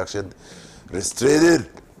interim injunction restraining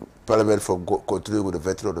Parliament from continuing with the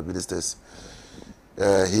vetting of the ministers,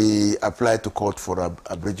 he applied to court for an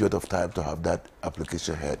abridgment of time to have that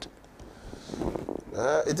application heard.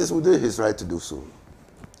 It is within his right to do so.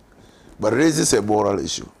 but raises a moral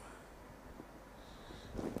issue.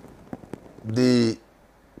 The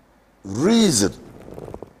reason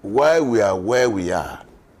why we are where we are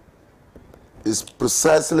is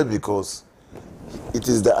precisely because it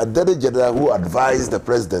is the Attorney General who advised the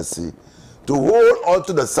presidency to hold on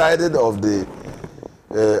to the signing of the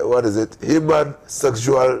Human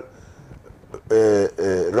Sexual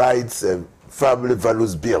Rights and Family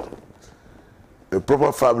Values Bill, a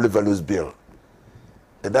proper family values bill,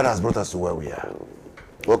 and that has brought us to where we are.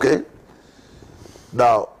 Okay.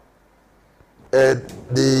 Now,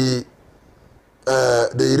 the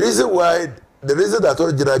reason that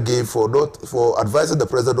Attorney General gave for advising the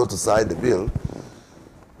president not to sign the bill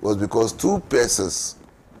was because two persons,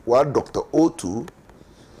 one Dr. Otu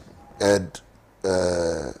and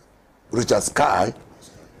Richard Sky,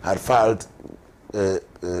 had filed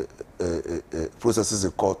processes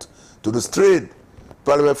in court to restrain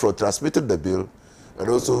Parliament from transmitting the bill and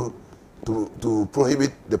also to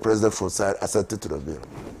prohibit the president from assenting to the bill.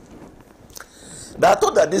 Now, I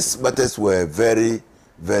thought that these matters were very,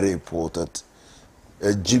 very important,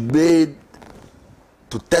 germane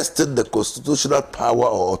to testing the constitutional power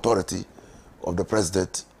or authority of the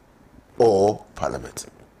president or Parliament.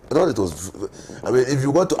 I thought it was, I mean, if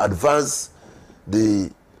you want to advance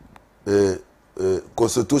the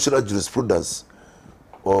constitutional jurisprudence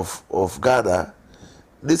of Ghana,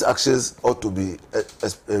 these actions ought to be,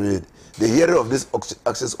 the hearing of these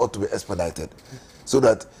actions ought to be expedited, so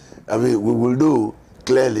that, I mean, we will know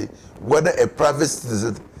clearly whether a private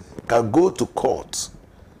citizen can go to court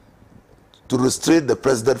to restrain the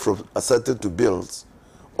president from assenting to bills,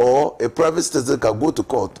 or a private citizen can go to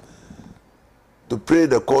court to pray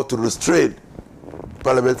the court to restrain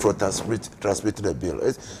Parliament from transmitting a bill.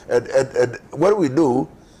 And what we know,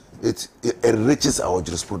 it enriches our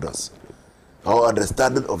jurisprudence, our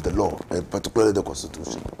understanding of the law, and particularly the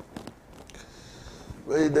Constitution.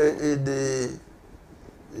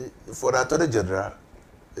 For the Attorney General,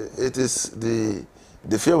 it is the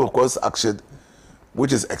fear of course action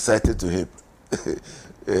which is exciting to him.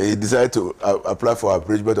 He decided to apply for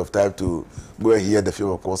abridgment of time to go and hear the fear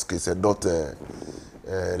of course case and not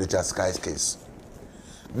Richard Sky's case.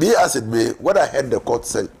 Me as it may, what I heard the court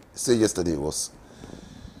say yesterday was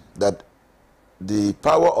that the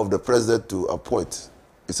power of the president to appoint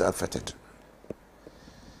is unfettered.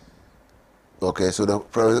 Okay, so the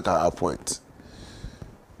president can appoint.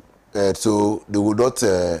 And so they will not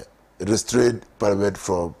restrain Parliament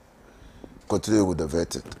from continuing with the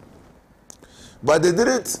vetting. But they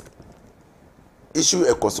didn't issue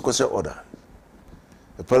a consequential order.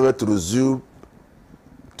 The Parliament to resume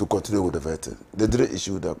to continue with the vetting. They didn't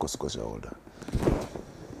issue that consequential order.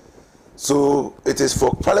 So it is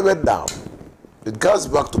for Parliament now. It comes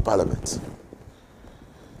back to Parliament.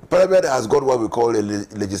 Parliament has got what we call a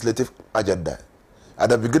legislative agenda. At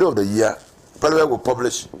the beginning of the year, Parliament will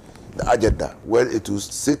publish the agenda where it will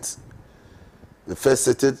sit, the first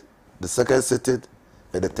sitting, the second sitting,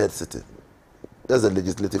 and the third sitting. That's the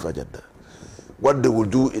legislative agenda. What they will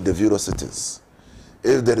do in the various sittings.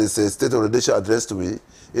 If there is a State of the Nation address to me,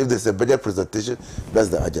 if there's a budget presentation, that's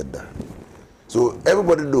the agenda. So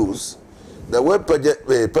everybody knows that when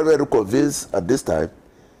Parliament convenes at this time,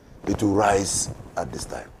 it will rise at this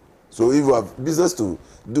time. So if you have business to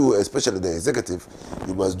do, especially the executive,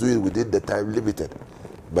 you must do it within the time limited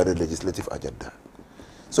by the legislative agenda.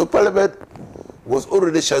 So Parliament was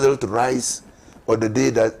already scheduled to rise on the day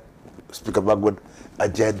that Speaker Magwood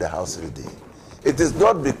adjourned the House today. It is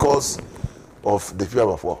not because of the fear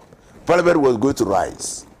of war. Parliament was going to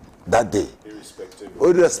rise that day,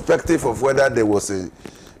 irrespective of whether there was a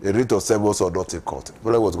writ of summons or not in court.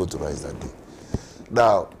 Parliament was going to rise that day.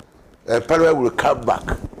 Now, Parliament will come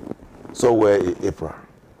back somewhere in April.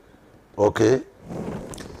 Okay?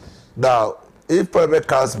 Now, if Parliament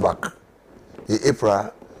comes back in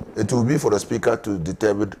April, it will be for the Speaker to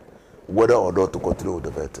determine whether or not to continue with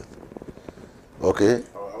the vetting. Okay?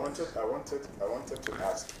 I wanted to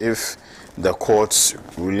ask if the court's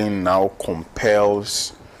ruling now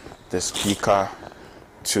compels the Speaker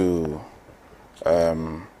to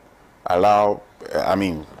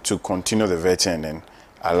to continue the vetting and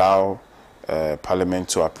allow Parliament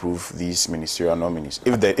to approve these ministerial nominees.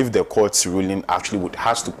 If the court's ruling actually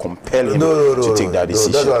has to compel him to take that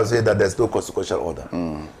decision. That's why I'm saying that there's no consequential order.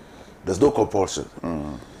 There's no compulsion.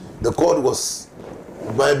 The court was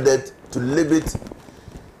minded to limit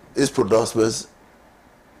its pronouncements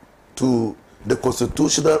to the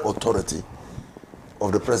constitutional authority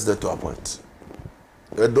of the president to appoint,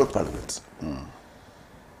 and not Parliament.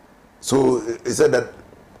 So he said that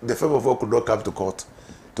the firm of all could not come to court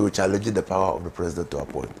to challenge the power of the president to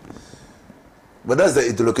appoint. But that's the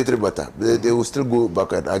interlocutory matter. They will still go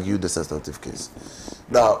back and argue the substantive case.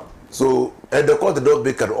 Now, so, and the court did not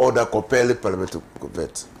make an order compelling Parliament to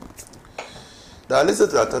convert. Now, listen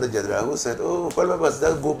to the Attorney General who said, oh, Parliament must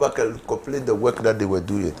then go back and complete the work that they were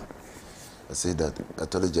doing. I say that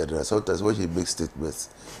Attorney General, sometimes when he makes statements,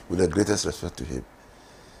 with the greatest respect to him,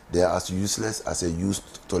 they are as useless as a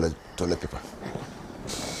used toilet paper.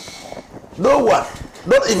 No one,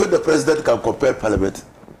 not even the President, can compel Parliament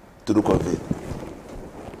to reconvene.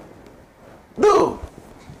 No.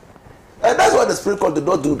 And that's why the Supreme Court did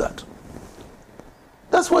not do that.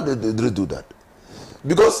 That's why they didn't do that.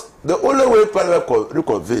 Because the only way Parliament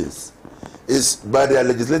reconvenes is by their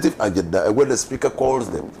legislative agenda, and when the Speaker calls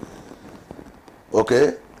them,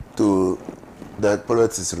 okay, to the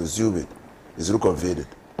Parliament is resuming, is reconvening.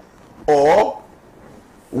 Or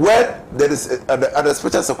when there is, under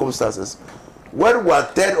special circumstances, when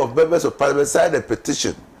 1/3 of members of Parliament sign a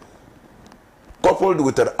petition coupled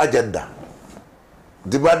with an agenda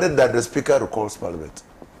demanding that the Speaker recalls Parliament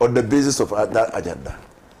on the basis of that agenda,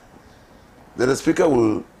 then the Speaker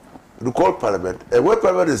will recall Parliament, and when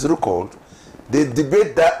Parliament is recalled, they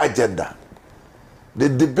debate that agenda. They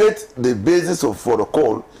debate the basis for the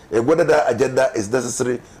call and whether that agenda is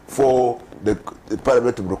necessary for the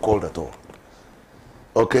Parliament to be recalled at all.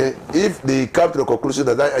 Okay? If they come to the conclusion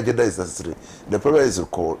that that agenda is necessary, the Parliament is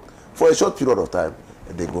recalled for a short period of time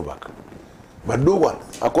and they go back. But no one,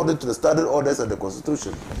 according to the standing orders and the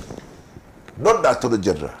Constitution, not the Attorney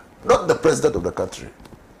General, not the President of the country,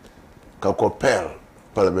 can compel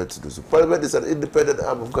Parliament to do so. Parliament is an independent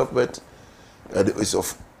arm of government and it is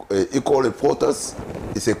of equal importance.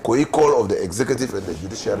 It's a co-equal of the executive and the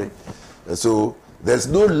judiciary. And so there's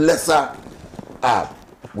no lesser arm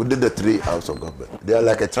within the three arms of government. They are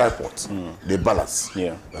like a tripod. They balance.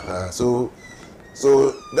 Yeah. So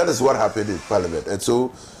that is what happened in Parliament. And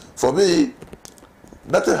so for me,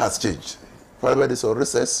 nothing has changed. Parliament is on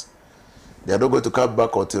recess. They are not going to come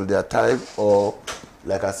back until their time, or,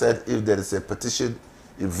 like I said, if there is a petition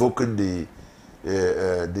invoking the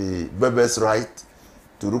members' right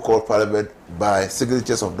to recall Parliament by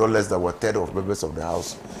signatures of no less than 1/3 of members of the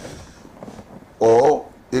House, or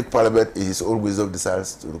if Parliament in his own wisdom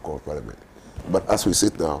decides to recall Parliament. But as we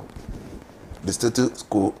sit now, the status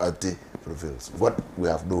quo ante prevails. What we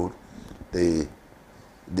have known, the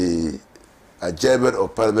adjournment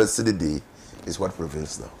of Parliament CDD is what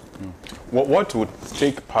prevails now. What would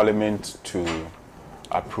take Parliament to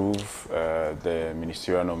approve the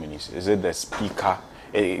ministerial nominees? Is it the Speaker?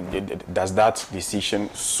 Does that decision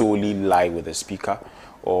solely lie with the Speaker,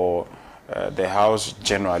 or the House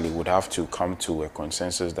generally would have to come to a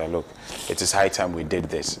consensus that, look, it is high time we did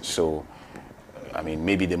this? So, I mean,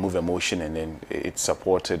 maybe they move a motion and then it's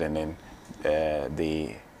supported, and then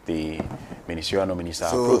the ministerial nominees are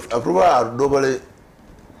approved. So, approval are normally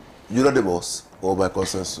unanimous or by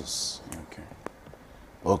consensus. Okay.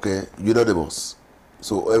 Okay, unanimous.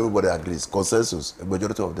 So everybody agrees. Consensus, a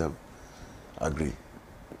majority of them agree.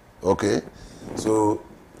 Okay, so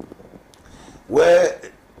where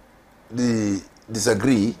they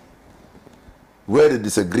disagree,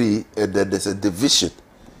 and then there's a division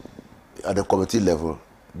at the committee level,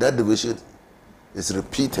 that division is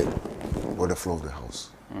repeated on the floor of the House.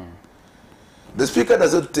 The Speaker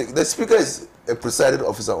doesn't take, the Speaker is a presiding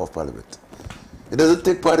officer of Parliament. He doesn't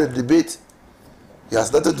take part in debate. He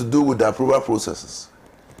has nothing to do with the approval processes.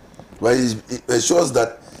 But he ensures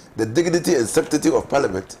that the dignity and sanctity of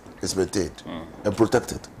Parliament is maintained and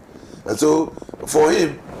protected. And so, for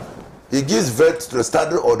him, he gives vent to the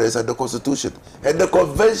standing orders and the Constitution and the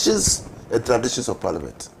conventions and traditions of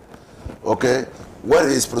Parliament. Okay? When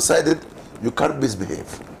he is presiding, you can't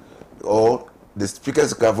misbehave, or the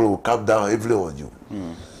Speaker's gavel will come down heavily on you.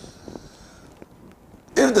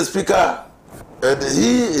 If the Speaker, and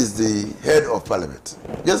he is the head of Parliament,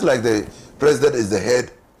 just like the President is the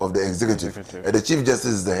head of the executive, and the Chief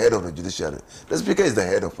Justice is the head of the judiciary, the Speaker is the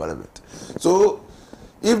head of Parliament. So,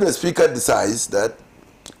 if the Speaker decides that,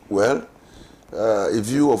 well, in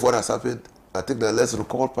view of what has happened, I think that let's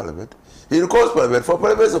recall Parliament, he recalls Parliament for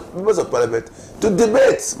members of Parliament to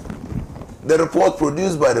debate the report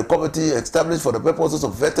produced by the committee established for the purposes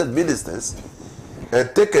of vetted ministers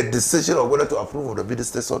and take a decision on whether to approve of the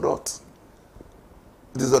ministers or not.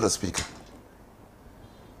 It is not the Speaker.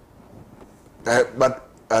 But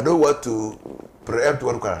I don't want to preempt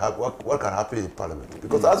what can happen in Parliament,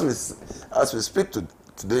 because as we speak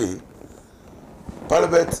today,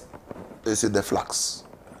 Parliament is in the flux.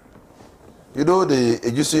 You know, the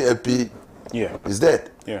AGC MP is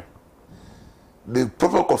dead. Yeah. The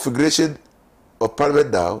proper configuration of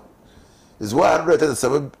Parliament now is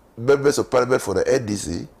 137 members of Parliament for the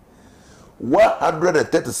NDC,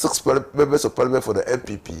 136 members of parliament for the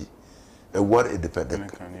MPP and 1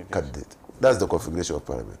 independent candidate. That's the configuration of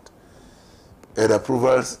parliament. And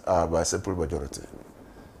approvals are by simple majority.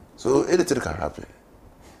 So anything can happen.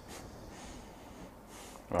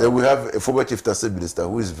 Wow. Then we have a former chief justice minister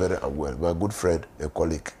who is very unwell, my good friend, a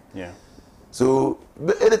colleague. Yeah. So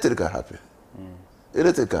anything can happen.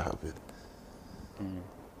 Anything can happen.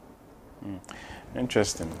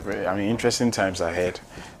 Interesting. I mean, interesting times ahead.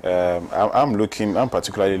 I'm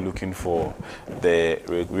particularly looking for the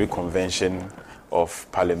reconvention of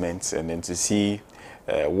Parliament, and then to see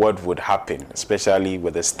what would happen, especially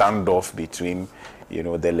with the standoff between, you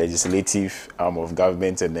know, the legislative arm of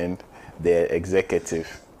government and then the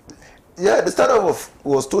executive. Yeah, the standoff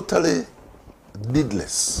was totally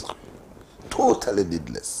needless. Totally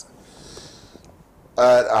needless.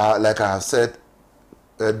 Like I have said,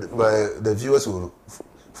 and the viewers will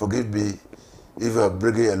forgive me if I'm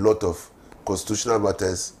bringing a lot of constitutional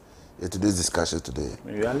matters into this discussion today.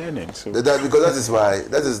 You are learning, so because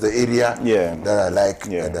that is the area that I like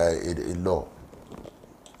and I know.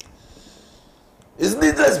 It's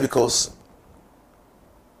needless because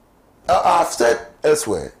I've said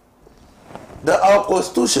elsewhere that our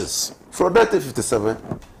constitutions from 1957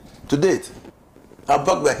 to date are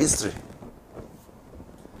backed by history.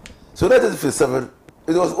 So 1957,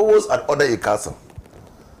 it was almost an order in council.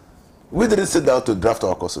 We didn't sit down to draft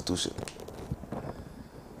our constitution.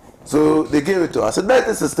 So they gave it to us. In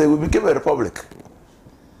 1960, we became a republic.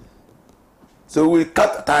 So we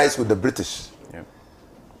cut ties with the British. Yep.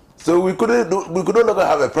 So we could no longer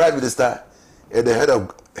have a prime minister and the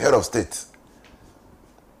head of state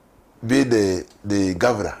being the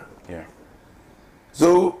governor. Yeah.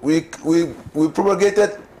 So we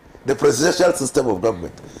promulgated the presidential system of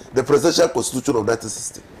government, the presidential constitution of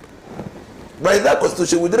 1960. But in that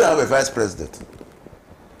constitution, we didn't have a vice president.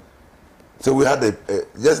 So we had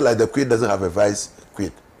just like the queen doesn't have a vice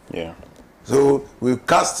queen. Yeah. So we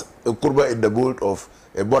cast a Nkrumah in the mold of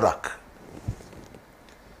a monarch.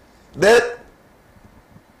 Then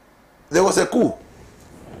there was a coup,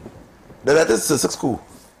 the 1966 coup.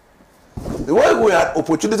 When we had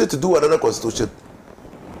opportunity to do another constitution,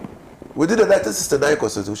 we did the 1969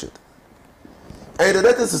 constitution. And in the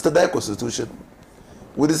 1969 constitution,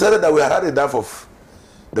 we decided that we had enough of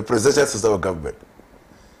the presidential system of government,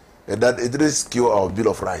 and that it didn't secure our Bill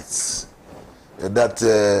of Rights, and that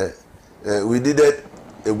we needed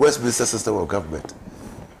a Westminster system of government,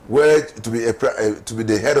 where to be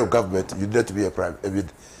the head of government, you needed to be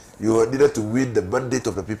you needed to win the mandate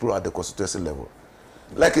of the people at the constituency level,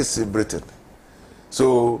 like it's in Britain.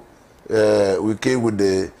 So we came with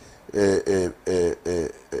the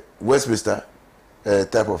Westminster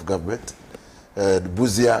type of government, and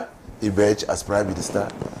Buzia emerged as prime minister,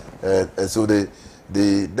 and so the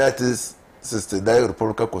 1969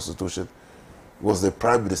 Republican Constitution was the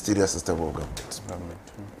prime ministerial system of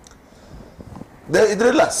government. Then it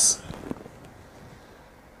didn't last.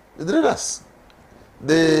 It didn't last.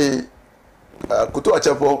 The Kutu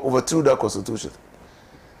Achapo overthrew that constitution.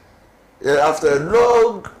 After a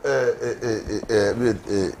long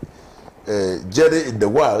journey in the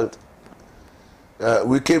world,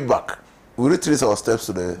 we came back. We retraced our steps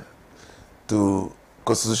to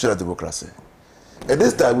constitutional democracy. And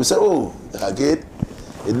this time we said, oh, again,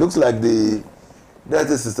 it looks like the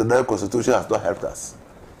 1969 Constitution has not helped us.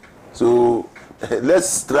 So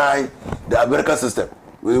let's try the American system.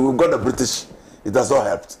 We've got the British, it has not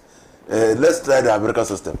helped. Let's try the American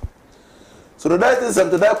system. So the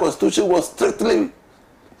 1979 Constitution was strictly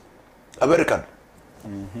American.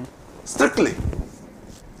 Strictly.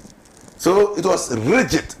 So it was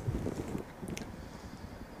rigid.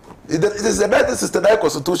 It is the 1969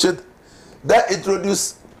 Constitution that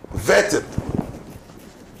introduced vetting,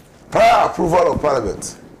 prior approval of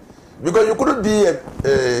Parliament. Because you couldn't be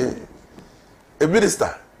a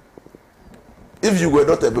minister if you were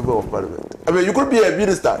not a member of Parliament. I mean, you couldn't be a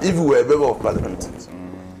minister if you were a member of Parliament.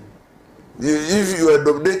 If you were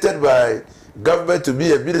nominated by government to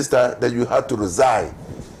be a minister, then you had to resign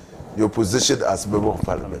your position as member of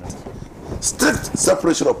Parliament. Strict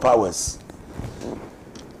separation of powers.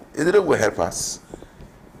 It didn't help us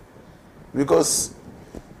because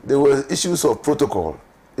there were issues of protocol.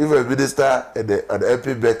 If a minister and an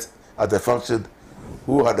MP met at a function,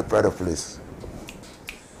 who had the pride of place?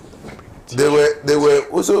 There were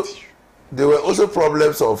also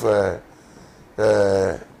problems of the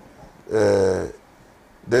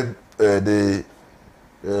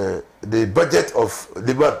budget of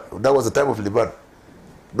Liban. That was the time of Liban,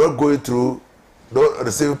 not going through, not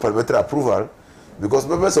receiving parliamentary approval, because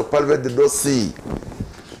members of parliament did not see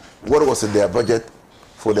what was in their budget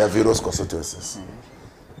for their various constituencies.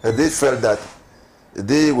 And they felt that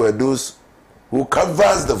they were those who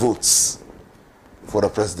canvassed the votes for the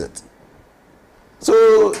president. So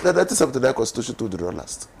the 1979 constitution too did not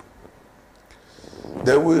last.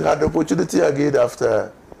 Then we had the opportunity again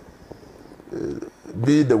after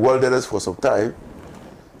being in the wilderness for some time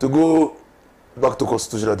to go back to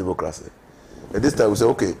constitutional democracy. And this time we say,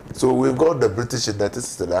 okay, so we've got the British in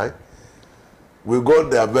 1969, we've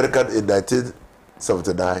got the American in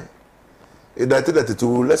 1979. In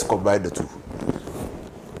 1992, let's combine the two.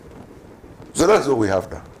 So that's what we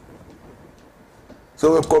have now.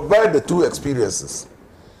 So we've combined the two experiences.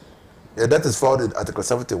 And that is found in Article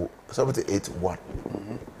 78(1)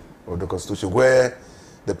 of the Constitution, where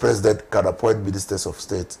the President can appoint ministers of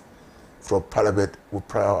state from Parliament with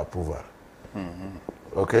prior approval.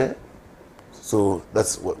 Okay? So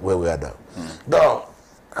that's where we are now. Now,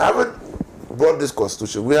 having brought this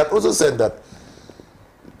Constitution, we have also said that,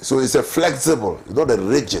 so it's a flexible, it's not a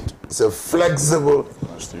rigid, it's a flexible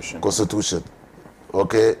Constitution.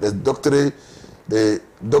 Okay? The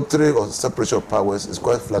doctrine of separation of powers is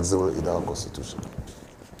quite flexible in our Constitution.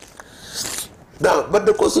 Now, but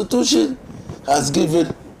the Constitution has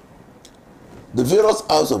given the various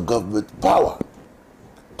arms of government power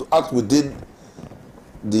to act within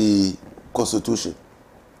the Constitution.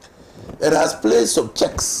 It has placed some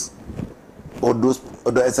checks on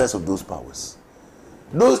the exercise of those powers.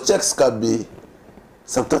 Those checks can be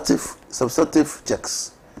substantive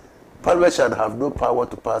checks. Parliament shall have no power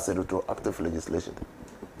to pass a retroactive legislation.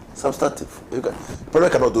 Substantive.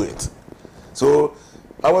 Parliament cannot do it. So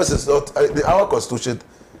ours is not, our Constitution,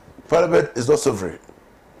 Parliament is not sovereign.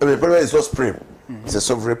 I mean, Parliament is not supreme. It's a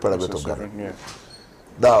sovereign Parliament of government. Yeah.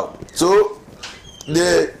 Now, so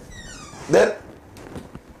then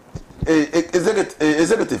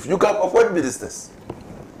executive, you can appoint ministers.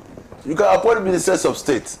 You can appoint ministers of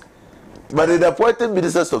state. But in appointing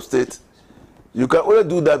ministers of state, you can only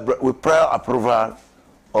do that with prior approval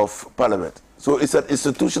of Parliament. So it's an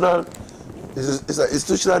institutional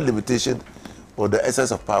limitation on the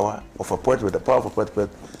exercise of power of appointment, the power of appointment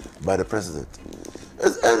by the President.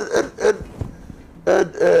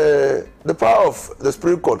 And the power of the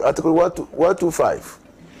Supreme Court, Article 125,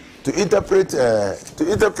 to interpret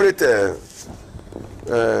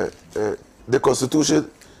the Constitution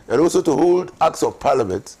and also to hold acts of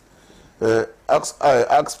Parliament, acts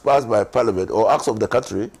passed by Parliament or acts of the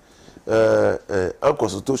country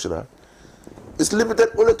unconstitutional, is limited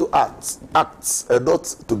only to acts and not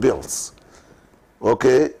to bills.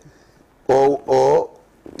 Okay, or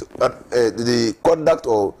the conduct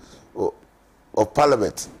of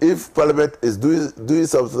Parliament. If Parliament is doing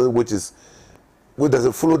something which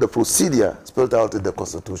doesn't follow the procedure spelled out in the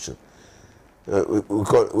Constitution, we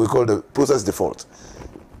call the process default.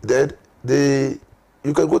 Then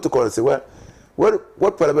you can go to court and say, well,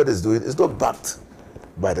 what Parliament is doing is not backed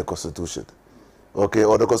by the Constitution, okay,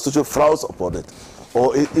 or the Constitution frowns upon it,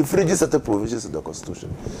 or it infringes certain provisions in the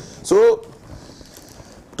Constitution. So,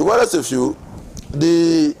 to be honest with you,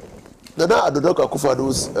 the Nana Addo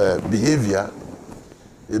Akufo-Addo's behavior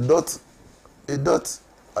is not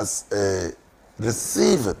as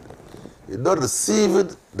receiving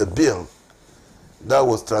the bill that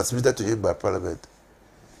was transmitted to him by Parliament.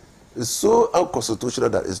 It's so unconstitutional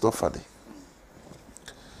that it's not funny.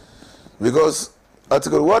 Because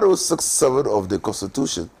Article 106(7) of the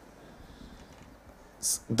Constitution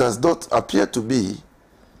does not appear to be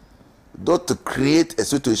not to create a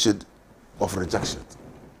situation of rejection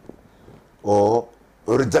or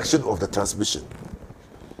rejection of the transmission.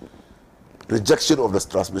 Rejection of the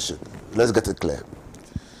transmission. Let's get it clear.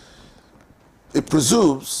 It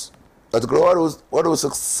presumes, Article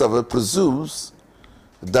 106(7) presumes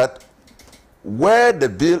that where the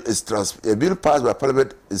bill is a bill passed by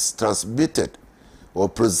Parliament is transmitted or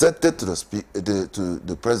presented to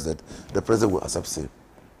the President will accept same.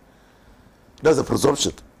 That's a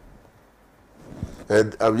presumption.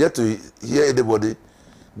 And I'm yet to hear anybody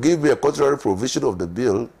give me a contrary provision of the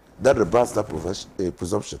bill that rebuts that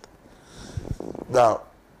presumption. Now,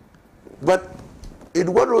 but in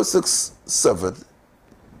 106(7),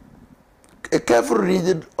 a careful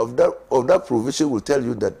reading of that provision will tell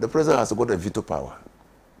you that the President has got a veto power.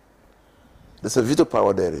 There's a veto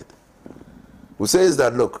power there. Who says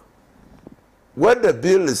that, look, when the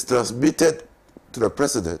bill is transmitted to the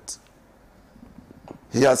President,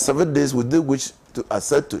 he has 7 days within which to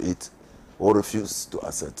assent to it or refuse to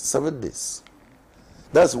assent. 7 days.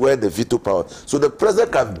 That's where the veto power. So the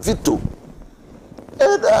President can veto.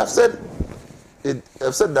 And I've said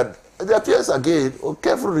that it appears again, on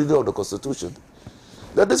careful reading of the Constitution,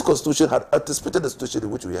 that this Constitution had anticipated the situation in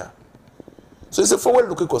which we are. So it's a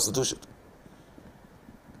forward-looking constitution.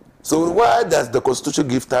 So why does the constitution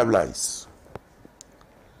give timelines?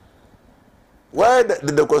 Why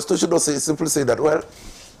did the constitution not simply say that, well,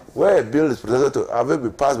 where a bill is presented to have it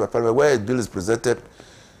been passed by parliament, where a bill is presented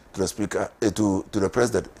to the speaker, to the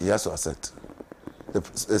president, he has to assent. The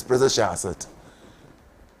president shall assent.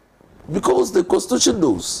 Because the constitution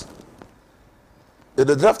knows, and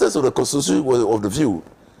the drafters of the constitution were of the view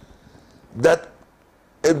that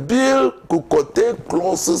a bill could contain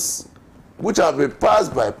clauses which have been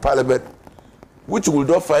passed by parliament which will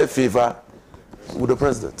not find favor with the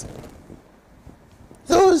president.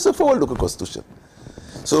 So it's a forward-looking constitution.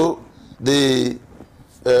 So the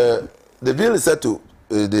bill is set to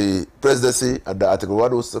the presidency under Article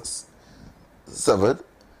 106(7).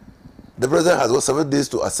 The president has got 7 days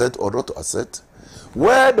to assent or not to assent.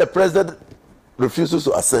 Where the president refuses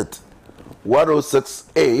to assent,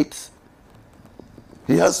 106(8),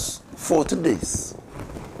 he has 14 days.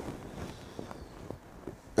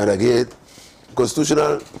 And again,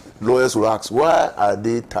 constitutional lawyers will ask, why are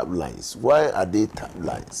they timelines? Why are they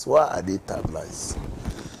timelines? Why are they timelines?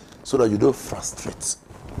 So that you don't frustrate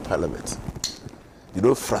parliament. You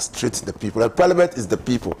don't frustrate the people. And parliament is the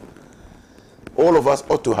people. All of us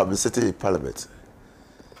ought to have been sitting in parliament.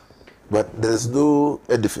 But there is no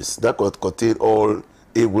edifice that could contain all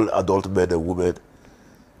able adult men and women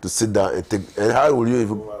to sit down and think. And how will you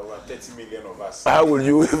even... Well, 30 million of us. How will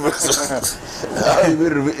you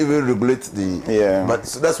even, even regulate the... Yeah. But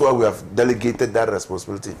so that's why we have delegated that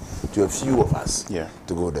responsibility to a few of us to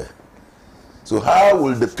go there. So how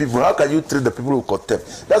will the people... How can you treat the people with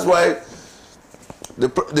contempt? That's why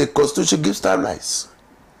the Constitution gives timelines.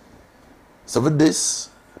 7 days,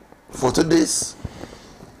 14 days.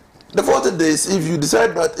 The 14 days, if you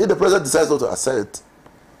decide not, if the president decides not to assent,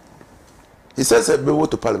 he sends a memo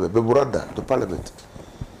to parliament, memoranda to parliament,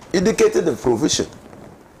 indicating the provision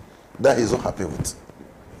that he's not happy with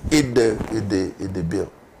in the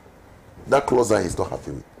bill. That clause that he's not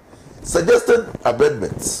happy with. Suggesting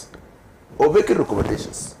amendments or making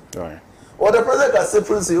recommendations. Right. Or the president can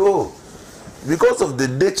simply say, oh, because of the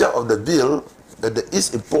nature of the bill and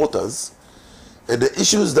its importance and the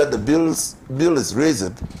issues that the bill is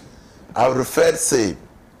raising, I've referred same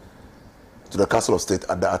to the Council of State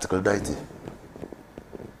under Article 90.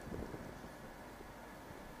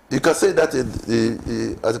 You can say that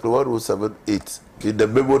in Article 107(8) in the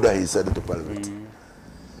memo that he sent to Parliament.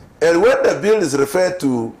 And when the bill is referred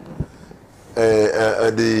to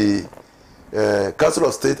the Council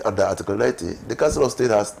of State under Article 90, the Council of State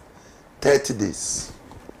has 30 days.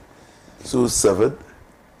 So 7,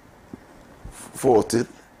 14,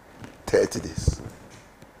 30 days.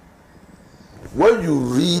 When you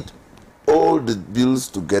read all the bills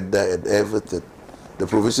together and everything, the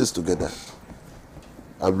provisions together,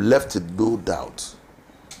 I'm left in no doubt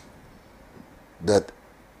that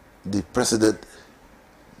the president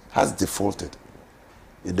has defaulted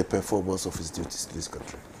in the performance of his duties to this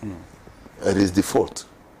country. And his default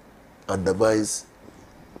undermines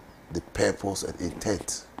the purpose and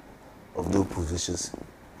intent of those provisions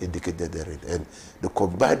indicated therein. And the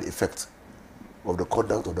combined effect of the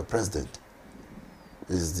conduct of the president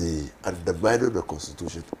is the undermining of the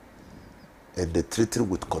Constitution and the treating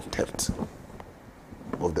with contempt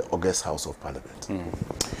of the August House of Parliament.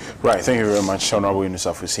 Right, thank you very much, Honorable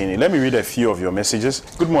Yunusaf Hussaini. Let me read a few of your messages.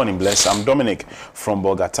 Good morning, Bless. I'm Dominic from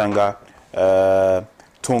Bogatanga,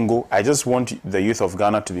 Tongo. I just want the youth of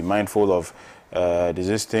Ghana to be mindful of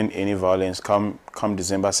resisting any violence come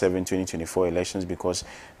December 7, 2024 elections, because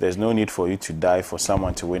there's no need for you to die for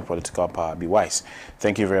someone to win political power. Be wise.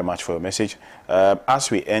 Thank you very much for your message. As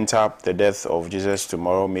we enter the death of Jesus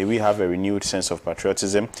tomorrow, may we have a renewed sense of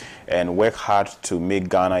patriotism and work hard to make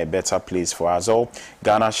Ghana a better place for us all.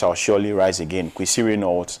 Ghana shall surely rise again. Kwisiri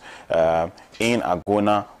Notes in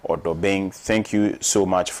Agona or Dobeng. Thank you so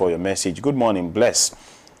much for your message. Good morning, Bless.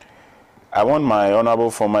 I want my honorable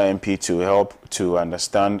former MP to help to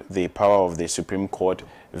understand the power of the Supreme Court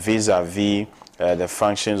vis-a-vis the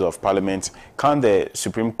functions of Parliament. Can the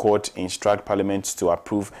Supreme Court instruct Parliament to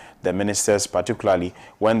approve the ministers, particularly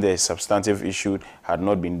when the substantive issue had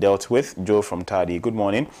not been dealt with? Joe from Tadi. Good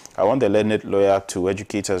morning. I want the learned lawyer to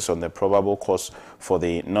educate us on the probable cause for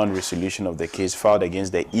the non-resolution of the case filed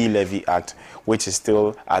against the E-Levy Act, which is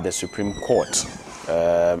still at the Supreme Court.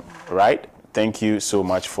 Right? Thank you so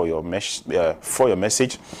much for your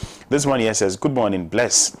message. This one here says, good morning,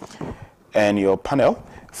 Bless, and your panel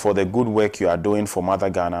for the good work you are doing for Mother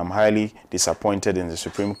Ghana. I'm highly disappointed in the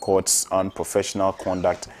Supreme Court's unprofessional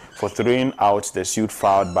conduct for throwing out the suit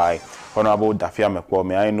filed by Honorable Dafia Mekwo.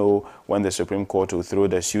 May I know when the Supreme Court will throw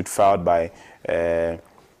the suit filed by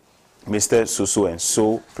Mr. So and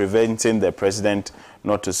so, preventing the president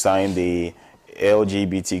not to sign the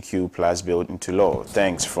LGBTQ plus bill into law.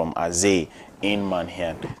 Thanks from Azay in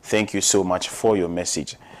Manhattan. Thank you so much for your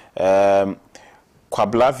message.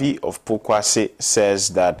 Kwablavi of Pokwase says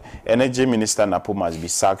that Energy Minister Napo must be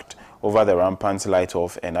sacked over the rampant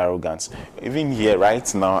light-off and arrogance. Even here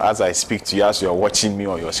right now, as I speak to you, as you're watching me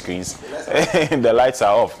on your screens, the lights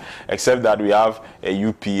are off, except that we have a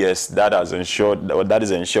UPS that has ensured, that is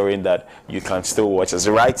ensuring that you can still watch us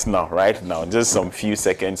right now. Just some few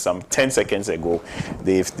seconds, some 10 seconds ago,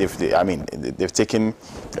 they've taken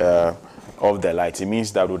off the lights. It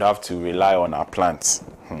means that we'd have to rely on our plants.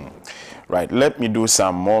 Right, let me do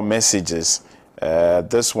some more messages.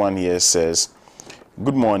 This one here says,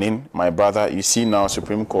 good morning, my brother. You see now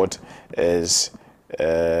Supreme Court is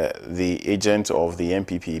the agent of the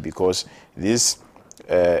MPP because this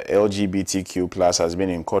LGBTQ plus has been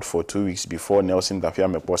in court for 2 weeks before Nelson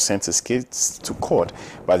Dafiamepo sent his case to court,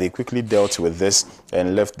 but they quickly dealt with this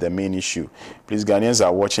and left the main issue. Please, Ghanaians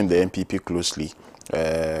are watching the MPP closely.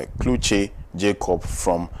 Kluche Jacob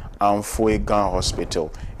from Amfoegan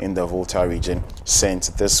Hospital in the Volta region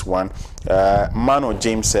sent this one. Mano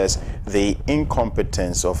James says the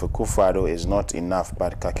incompetence of Akufo-Addo is not enough,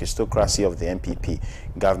 but kakistocracy of the MPP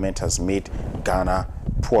government has made Ghana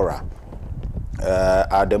poorer.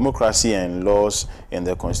 Our democracy and laws in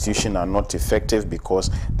the constitution are not effective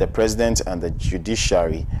because the president and the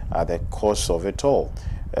judiciary are the cause of it all.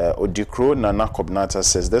 Odikro Nana Kobnata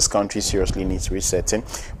says this country seriously needs resetting.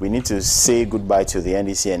 We need to say goodbye to the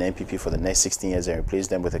NDC and NPP for the next 16 years and replace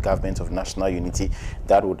them with a government of national unity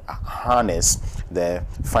that would harness the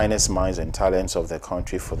finest minds and talents of the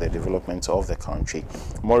country for the development of the country.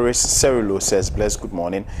 Maurice Cerulo says, bless good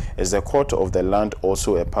morning. Is the court of the land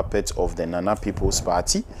also a puppet of the Nana People's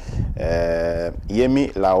Party?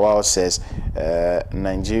 Yemi Lawal says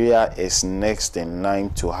Nigeria is next in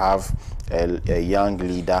line to have a young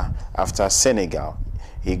leader after Senegal.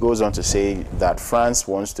 He goes on to say that France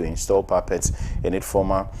wants to install puppets in its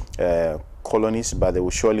former colonies, but they will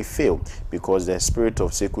surely fail because the spirit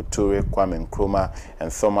of Sekou Toure, Kwame Nkrumah, and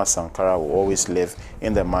Thomas Sankara will always live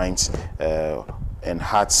in the minds and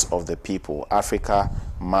hearts of the people. Africa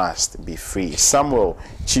must be free. Samuel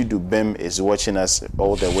Chidubem is watching us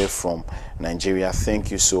all the way from Nigeria. Thank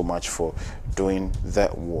you so much for doing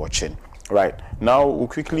that watching. Right, now we'll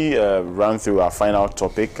quickly run through our final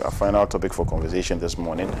topic. Our final topic for conversation this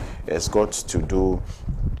morning has got to do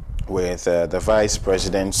with the Vice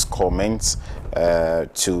President's comments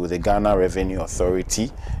to the Ghana Revenue Authority.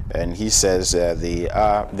 And he says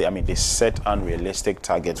they set unrealistic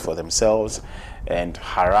targets for themselves and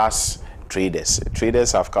harass traders.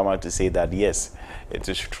 Traders have come out to say that, yes, it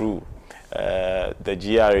is true. The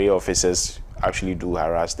GRA officers actually do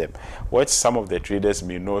harass them. What some of the traders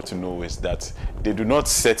may not know is that they do not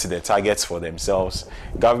set the targets for themselves.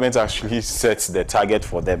 Government actually sets the target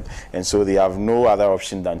for them, and so they have no other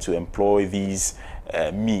option than to employ these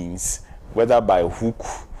means, whether by hook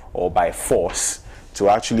or by force, to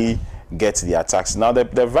actually get the attacks. Now,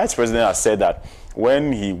 the Vice President has said that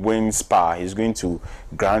when he wins power, he's going to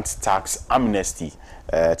grant tax amnesty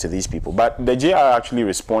to these people. But the JR actually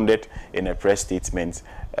responded in a press statement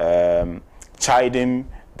chiding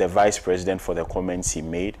the Vice President for the comments he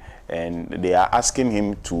made, and they are asking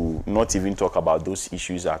him to not even talk about those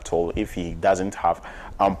issues at all if he doesn't have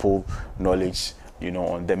ample knowledge,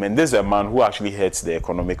 on them. And this is a man who actually heads the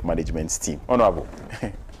economic management team. Honorable.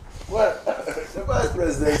 Well, the Vice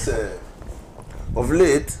President of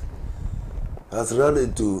late has run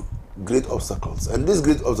into great obstacles, and these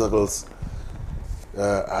great obstacles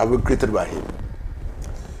have been created by him.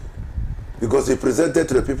 Because he presented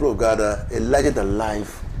to the people of Ghana a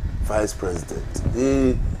larger-than-life Vice President.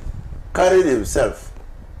 He carried himself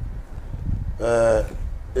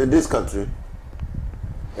in this country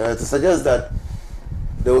to suggest that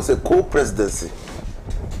there was a co-presidency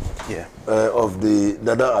of the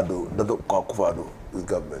Nana Akufo-Addo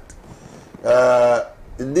government.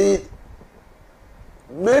 Indeed,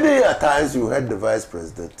 many a times you heard the Vice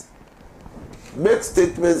President make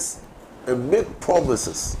statements and make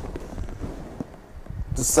promises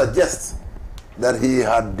to suggest that he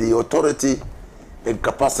had the authority and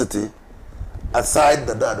capacity aside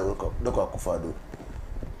the Nana Akufo-Addo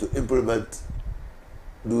to implement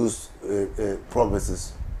those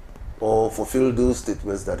promises or fulfill those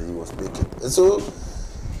statements that he was making. And so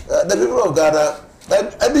the people of Ghana,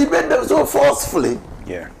 and he made them so forcefully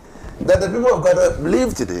that the people of Ghana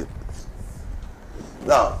believed in him.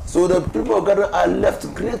 Now, so the people of Ghana are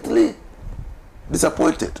left greatly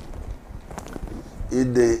disappointed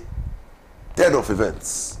in the turn of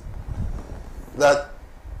events. That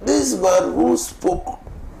this man who spoke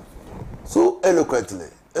so eloquently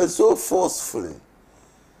and so forcefully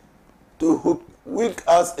to hook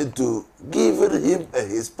us into giving him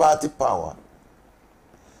and his party power,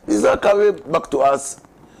 is now coming back to us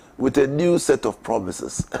with a new set of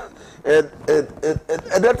promises. and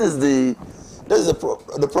that is the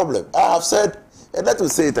problem. I have said, and let me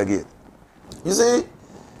say it again. You see,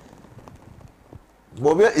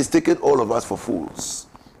 Bobia is taking all of us for fools.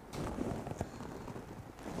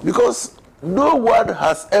 Because no one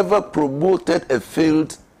has ever promoted a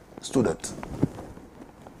failed student.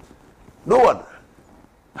 No one.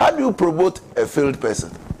 How do you promote a failed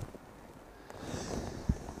person?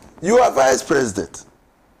 You are vice president.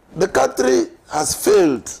 The country has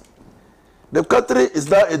failed. The country is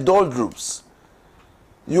now in doldrums.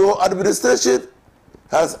 Your administration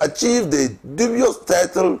has achieved the dubious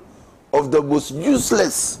title of the most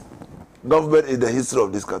useless government in the history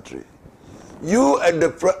of this country. You and the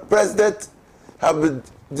president have been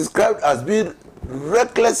described as being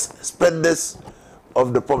reckless spenders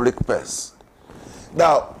of the public purse.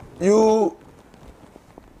 Now, you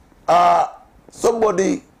are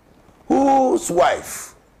somebody whose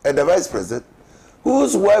wife, and the vice president,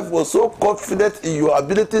 whose wife was so confident in your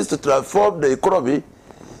abilities to transform the economy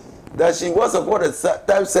that she once upon a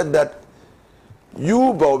time said that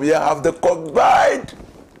you, Bobia, have the combined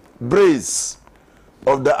brains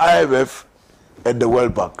of the IMF and the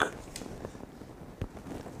World Bank.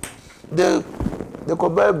 The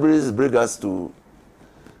combined brains bring us to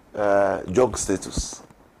junk status.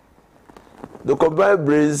 The combined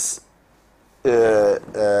brains give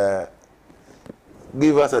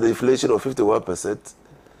us an inflation of 51%,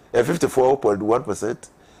 54.1%,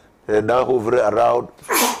 and now hovering around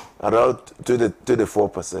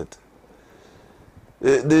 24%.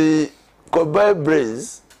 The combined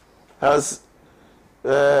brains has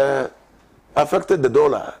affected the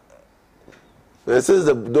dollar. Since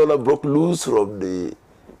the dollar broke loose from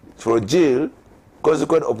jail,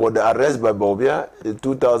 consequent upon the arrest by Bobia in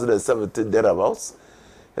 2017 thereabouts,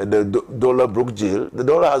 and the dollar broke jail, the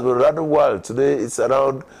dollar has been running wild. Today it's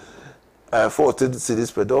around 14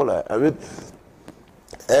 cedis per dollar. I mean,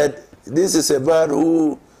 and this is a man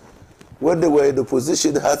who, when they were in the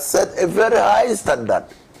position, had set a very high standard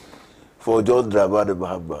for John Dramani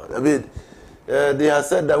Mahama. I mean, they have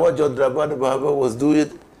said that what John Dramani Mahama was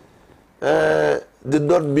doing did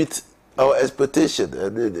not meet our expectation.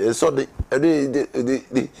 And so they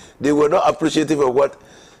were not appreciative of what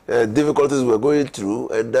difficulties we were going through,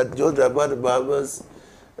 and that John Dramani Mahama's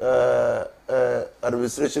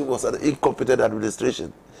administration was an incompetent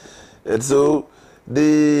administration. And so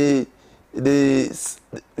because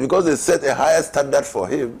they set a higher standard for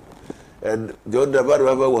him, and John Dramani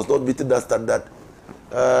Mahama was not meeting that standard,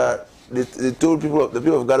 they told the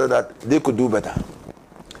people of Ghana that they could do better.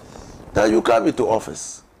 Now you come into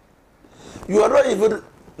office, you have not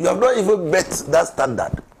even met that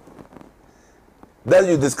standard. Then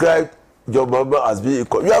you described John Mahama as being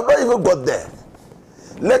equal. You have not even got there,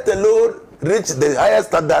 let alone reach the highest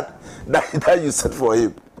standard that you set for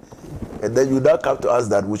him. And then you now come to us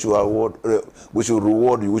that we should reward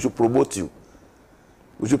you, we should promote you.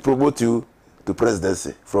 We should promote you to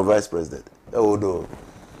presidency from vice president. Oh no.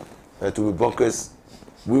 It will be bonkers.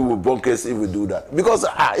 We will bonkers if we do that. Because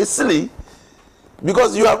it's silly.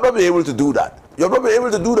 Because you have not been able to do that. You have not been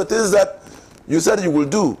able to do the things that you said you will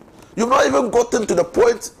do. You've not even gotten to the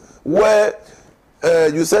point where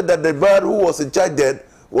you said that the man who was in charge then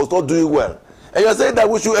was not doing well. And you're saying that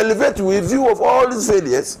we should elevate you in view of all these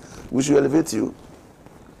failures. We should elevate you.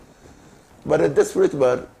 But a desperate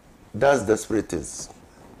man does desperate things.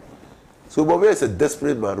 So Bobia is a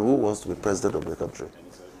desperate man who wants to be president of the country. And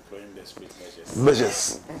he's employing desperate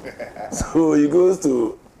measures. So he goes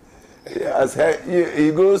to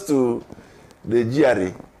he goes to the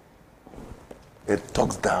GRA and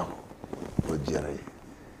talks down for GRA.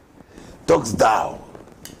 Talks down.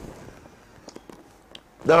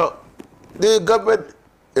 Now, the government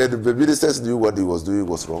and the ministers knew what he was doing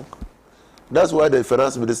was wrong. That's why the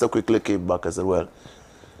finance minister quickly came back and said, well,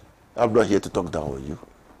 I'm not here to talk down on you.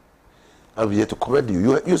 I'm here to commend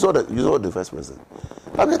you. You saw the vice president.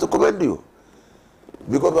 I'm here to commend you.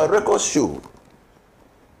 Because my records show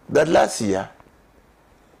that last year,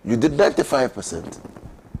 you did 95%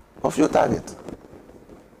 of your target.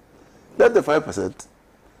 95%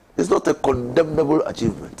 is not a condemnable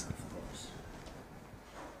achievement.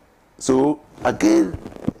 So, again,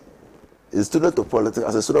 a student of politics,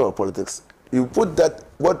 as a student of politics, you put that,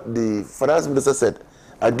 what the finance minister said,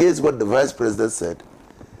 against what the vice president said,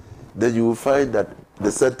 then you will find that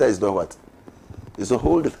the center is not what? It's not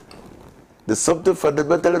holding. There's something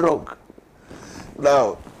fundamentally wrong.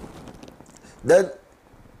 Now, Then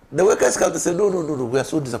the workers come to say, no, we are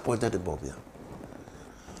so disappointed in Bobia.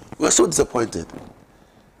 We are so disappointed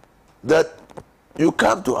that you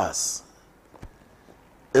come to us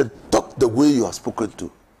and talk the way you have spoken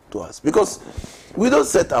to us. Because we don't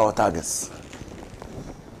set our targets.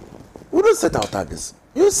 We don't set our targets.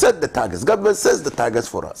 You set the targets. Government sets the targets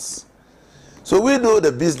for us. So we know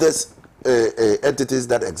the business entities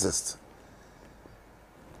that exist.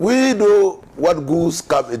 We know what goods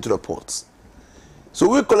come into the ports. So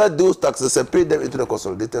we collect those taxes and pay them into the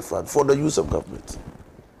consolidated fund for the use of government.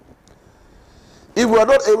 If we are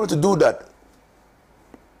not able to do that,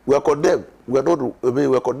 we are condemned. We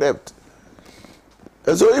are condemned.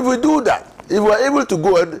 And so if we do that, if we are able to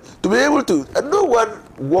go and to be able to, and no one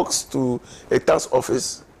walks to a tax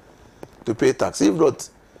office to pay tax. If not,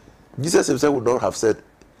 Jesus himself would not have said,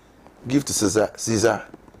 give to Caesar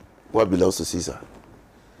what belongs to Caesar.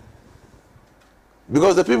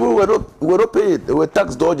 Because the people were not paid. They were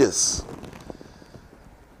tax dodgers.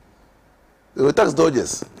 They were tax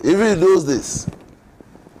dodgers. Even in those days.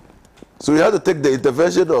 So we had to take the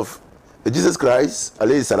intervention of Jesus Christ,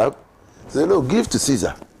 alayhi salam, say, no, give to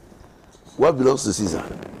Caesar what belongs to Caesar.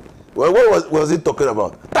 Well, what was he talking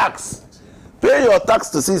about? Tax. Pay your tax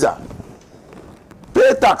to Caesar.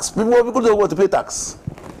 Pay tax. People don't want to pay tax.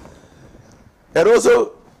 And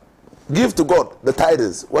also, give to God the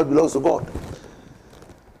tithes, what belongs to God.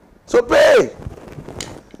 So pay.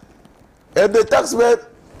 And the taxman,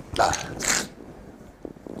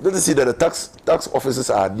 don't you see that the tax offices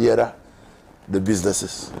are nearer the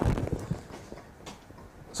businesses?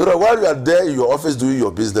 So that while you are there in your office doing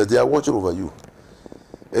your business, they are watching over you.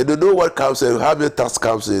 And they know what comes in, how many tax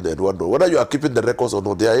comes in, and what not. Whether you are keeping the records or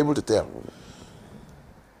not, they are able to tell.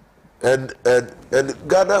 And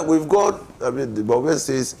Ghana, we've gone, I mean, the Bombay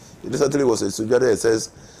says, he recently was in Sujana and says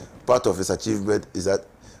part of his achievement is that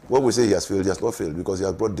when we say he has failed, he has not failed because he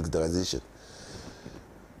has brought digitalization.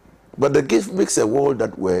 But the gift mix and world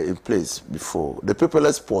that were in place before, the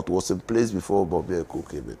paperless port was in place before Bombay and Co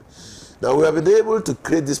came in. Now we have been able to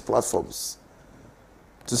create these platforms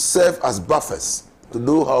to serve as buffers to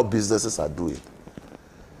know how businesses are doing.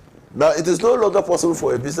 Now it is no longer possible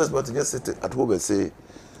for a businessman to just sit at home and say,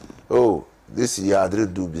 oh, this year I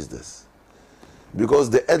didn't do business. Because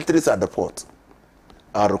the entries at the port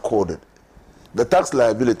are recorded. The tax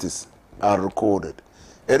liabilities are recorded.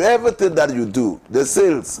 And everything that you do, the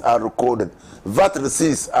sales are recorded. VAT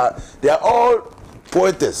receipts they are all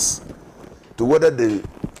pointers to whether the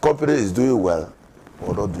company is doing well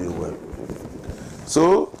or not doing well.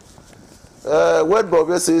 So, when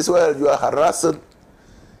Bobby says, well, you are harassing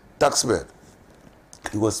taxmen,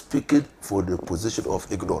 he was speaking for the position of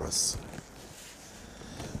ignorance.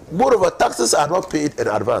 Moreover, taxes are not paid in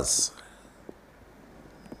advance.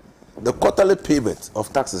 The quarterly payment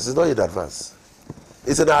of taxes is not in advance.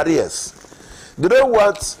 It's in arrears. They don't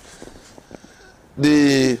want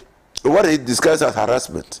what he describes as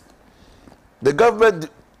harassment. The government,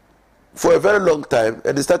 for a very long time,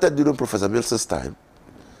 and it started during Professor Milson's time,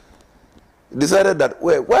 decided that,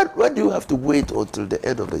 why do you have to wait until the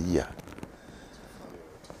end of the year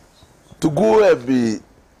to go and be,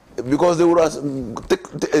 because they were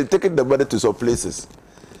taking the money to some places.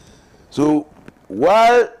 So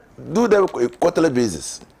why do them on a quarterly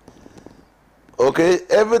basis? Okay,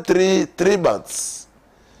 every three months,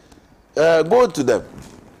 go to them,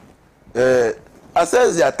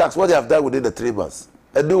 assess their tax, what they have done within the 3 months,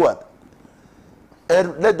 and do what?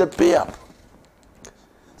 And let them pay up.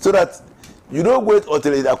 So that you don't wait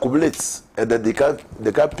until it accumulates and then they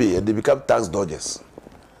can't pay and they become tax dodgers.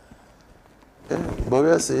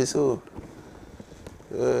 Bobby says, so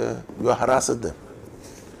you are harassing them.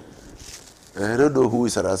 And I don't know who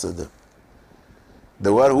is harassing them.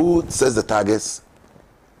 The one who sets the targets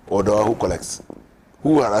or the one who collects.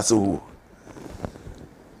 Who harasses who?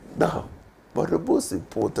 Now, but the most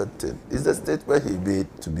important thing is the statement he made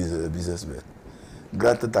to businessmen.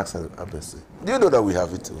 Granted tax amnesty. Do you know that we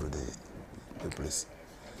have it already in place?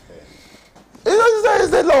 It's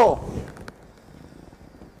the law.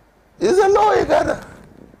 It's a law in Ghana.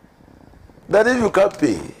 That if you can't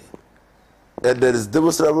pay, and there is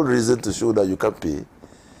demonstrable reason to show that you can't pay,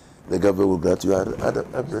 the government will grant you an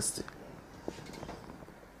amnesty.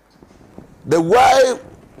 The why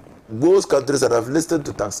most countries that have listened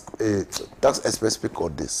to tax experts speak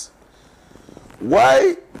on this,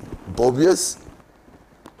 why Bobby's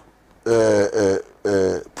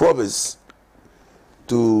promise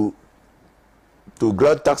to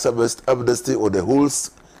grant tax amnesty on the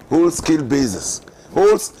wholesale basis,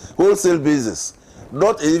 wholesale basis,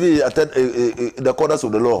 not even in the corners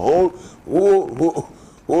of the law,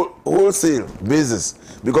 wholesale basis,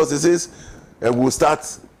 because it says and we'll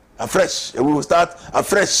start afresh, and we will start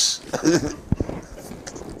afresh.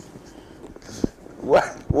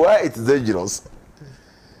 Why it's dangerous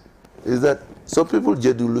is that some people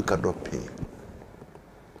genuinely cannot pay.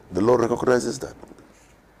 The law recognizes that.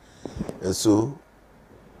 And so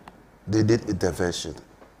they need intervention.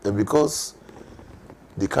 And because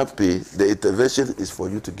they can't pay, the intervention is for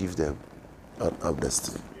you to give them an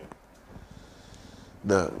amnesty.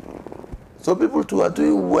 Now, some people too are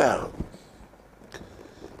doing well.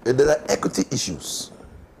 And there are equity issues.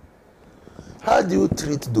 How do you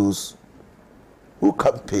treat those who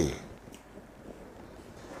can't pay?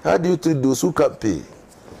 How do you treat those who can't pay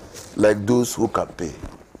like those who can't pay?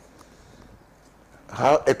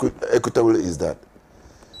 How equitable is that?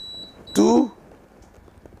 2,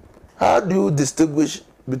 how do you distinguish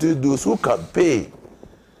between those who can pay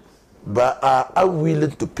but are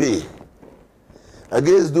unwilling to pay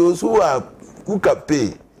against those who can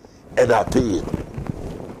pay and are paying?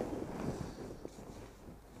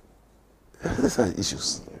 These are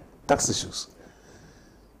issues, tax issues.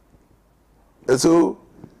 And so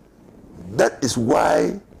that is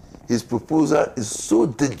why his proposal is so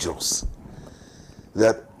dangerous,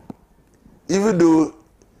 that even though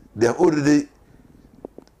they have already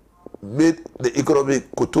made the economic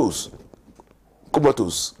comatose,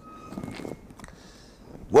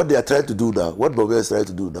 what they are trying to do now, what Bobby is trying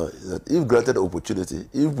to do now, is that if granted the opportunity,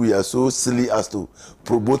 if we are so silly as to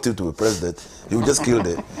promote him to be president, he will just kill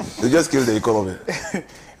the economy.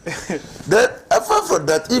 Then, apart from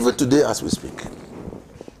that, even today as we speak,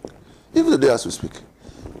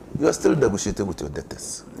 you are still negotiating with your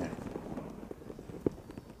debtors. Yeah.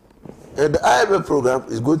 And the IMF program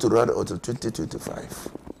is going to run until 2025.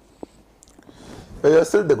 And you are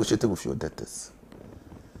still negotiating with your debtors.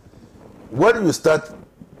 When you start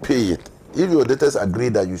paying, if your debtors agree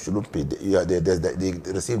that you shouldn't pay, they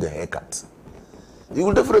receive the haircut, you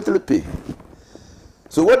will definitely pay.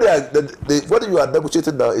 So what you are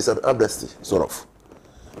negotiating now is an amnesty, sort of.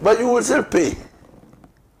 But you will still pay.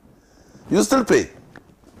 You still pay.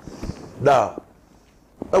 Now,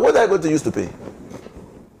 what are you going to use to pay?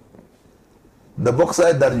 The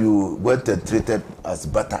bauxite that you went and treated as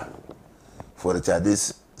butter for the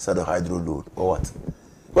Chinese hydro load, or what?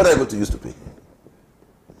 What are you going to use to pay?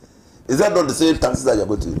 Is that not the same taxes that you're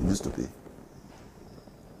going to use to pay?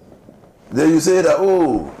 Then you say that,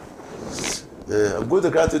 I'm going to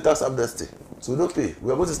grant you tax amnesty. So don't pay.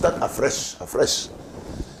 We are going to start afresh.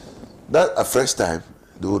 That afresh time,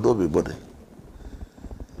 there will not be money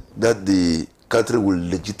that the country will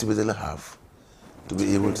legitimately have to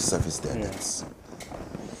be able to service their debts.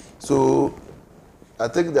 So I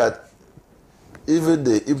think that even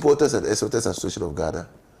the Importers and Exporters Association of Ghana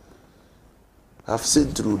have seen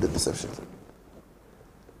through the deception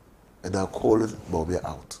and are calling Bawumia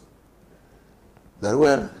out. That,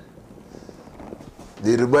 well,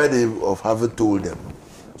 they remind him of having told them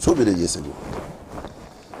so many years ago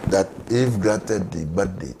that if granted the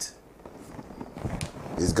mandate,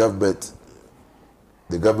 his government,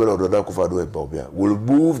 the government of Nana Akufo-Addo and Bawumia, will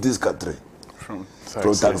move this country from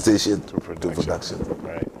taxation to production.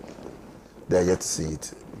 Right. They are yet to see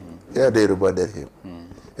it. Yeah, they reminded him.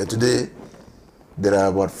 And today, there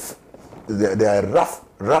are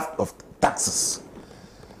raft of taxes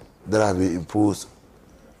that have been imposed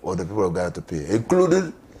on the people of Ghana to pay,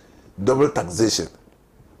 including double taxation,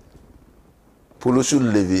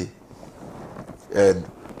 pollution levy, and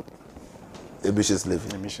emissions levy.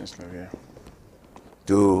 Yeah.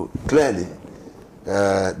 So clearly,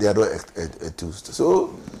 they are not enthused.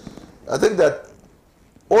 So I think that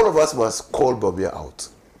all of us must call Bawumia out.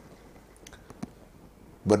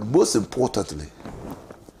 But most importantly,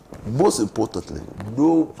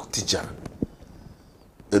 no teacher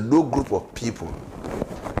and no group of people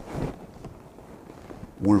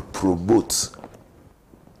will promote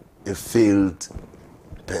a failed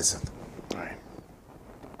person. Right.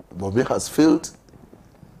 Bawumia has failed.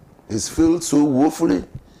 He's failed so woefully.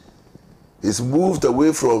 He's moved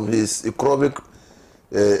away from his economic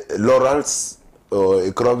laurels or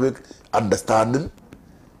economic understanding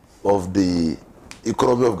of the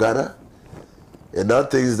economy of Ghana, and now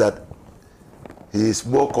thinks that he is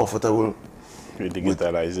more comfortable with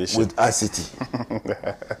digitalization, with ICT.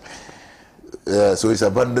 So he's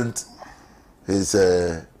abandoned his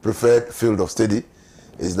preferred field of study.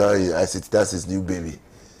 Is now in ICT. That's his new baby.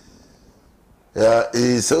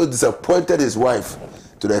 He's so disappointed his wife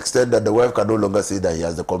to the extent that the wife can no longer say that he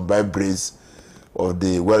has the combined brains of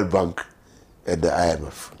the World Bank and the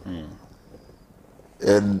IMF.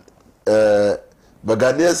 And but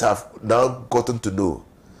Ghanaians have now gotten to know,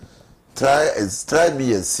 try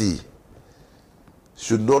me and see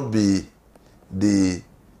should not be the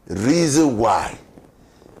reason why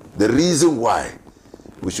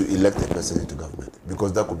we should elect a person into government,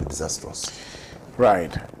 because that could be disastrous.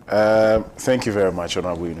 Right. Thank you very much,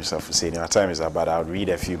 Honorable Yunus Afuseni. Our time is up, but I'll read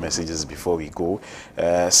a few messages before we go.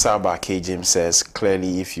 Saba K. James says,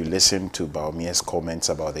 clearly, if you listen to Bawumia's comments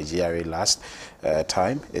about the GRA last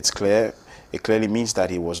time, it's clear. It clearly means that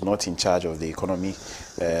he was not in charge of the economy.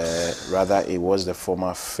 Rather, it was the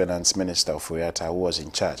former finance minister of Oyata who was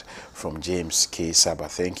in charge. From James K. Saba.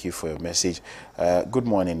 Thank you for your message. Good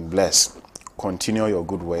morning, bless. Continue your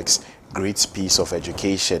good works. Great piece of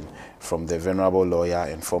education from the venerable lawyer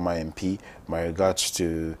and former MP. My regards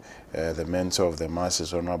to the mentor of the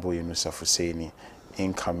masses, Honorable Yunus Afuseni,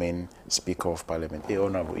 incoming Speaker of Parliament. Hey,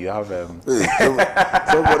 Honorable, you have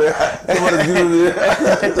somebody give me.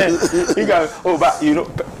 You guys, but you know,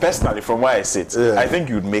 personally, from where I sit, I think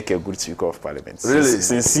you'd make a good Speaker of Parliament. Really?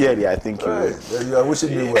 Sincerely, I think you would. You are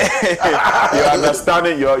wishing me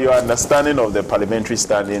well. your understanding of the parliamentary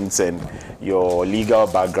standings and your legal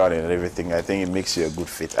background and everything, I think it makes you a good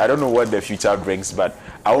fit. I don't know what the future brings, but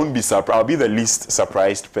I won't be surprised. I'll be the least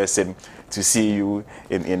surprised person to see you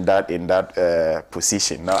in that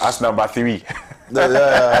position. Now, as number 3.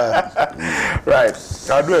 Right.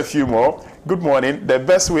 I'll do a few more. Good morning. The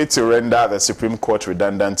best way to render the Supreme Court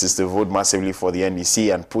redundant is to vote massively for the NEC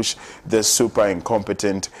and push the super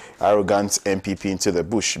incompetent, arrogant MPP into the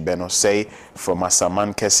bush. Ben Osei from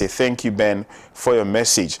Asaman Kese. Thank you, Ben, for your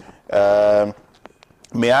message.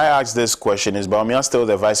 May I ask this question? Is Bawumia still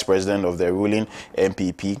the vice president of the ruling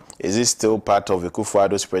MPP? Is he still part of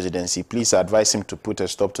Akufo-Addo's presidency? Please advise him to put a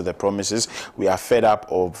stop to the promises. We are fed up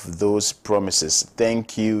of those promises.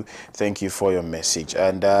 Thank you. Thank you for your message.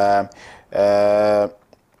 And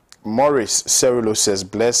Morris Cerulo says,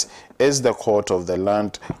 bless, is the court of the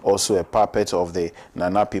land also a puppet of the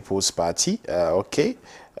Nana People's Party? Okay.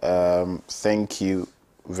 Thank you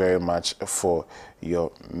very much for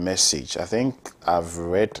your message. I think I've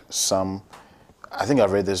read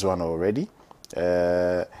this one already.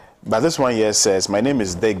 But this one here says, my name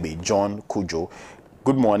is Degbe John Kujo.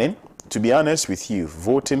 Good morning. To be honest with you,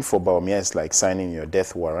 voting for Bawumia is like signing your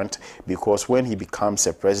death warrant, because when he becomes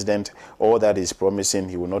a president, all that is promising,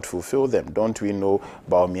 he will not fulfill them. Don't we know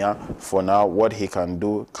Bawumia for now, what he can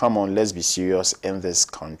do? Come on, let's be serious in this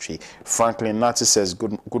country. Franklin Nati says,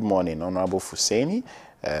 good morning, Honorable Fuseni.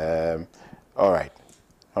 All right.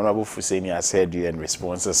 Honorable Fuseni has heard you in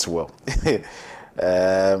response as well.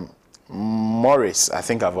 Morris, I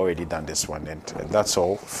think I've already done this one, and that's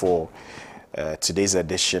all for today's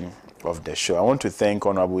edition of the show. I want to thank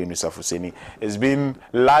Honorable Yunus Afuseni. It's been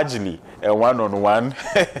largely a one-on-one.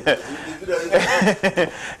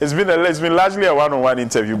 It's been largely a one-on-one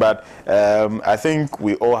interview, but I think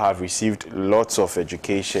we all have received lots of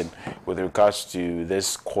education with regards to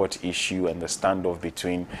this court issue and the standoff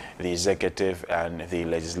between the executive and the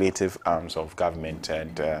legislative arms of government,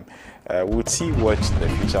 and we'll see what the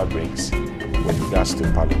future brings with regards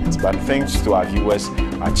to Parliament. But thanks to our viewers,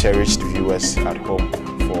 our cherished viewers at home,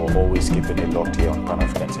 for always keeping it locked here on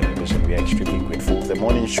Pan-African Television. We are extremely grateful. The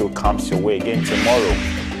morning show comes your way again tomorrow,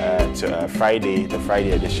 Friday, the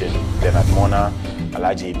Friday edition. Then at Mona,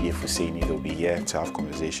 Alhaji A.B.A. Fuseni will be here to have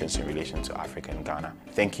conversations in relation to Africa and Ghana.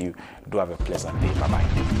 Thank you. Do have a pleasant day.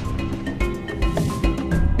 Bye-bye.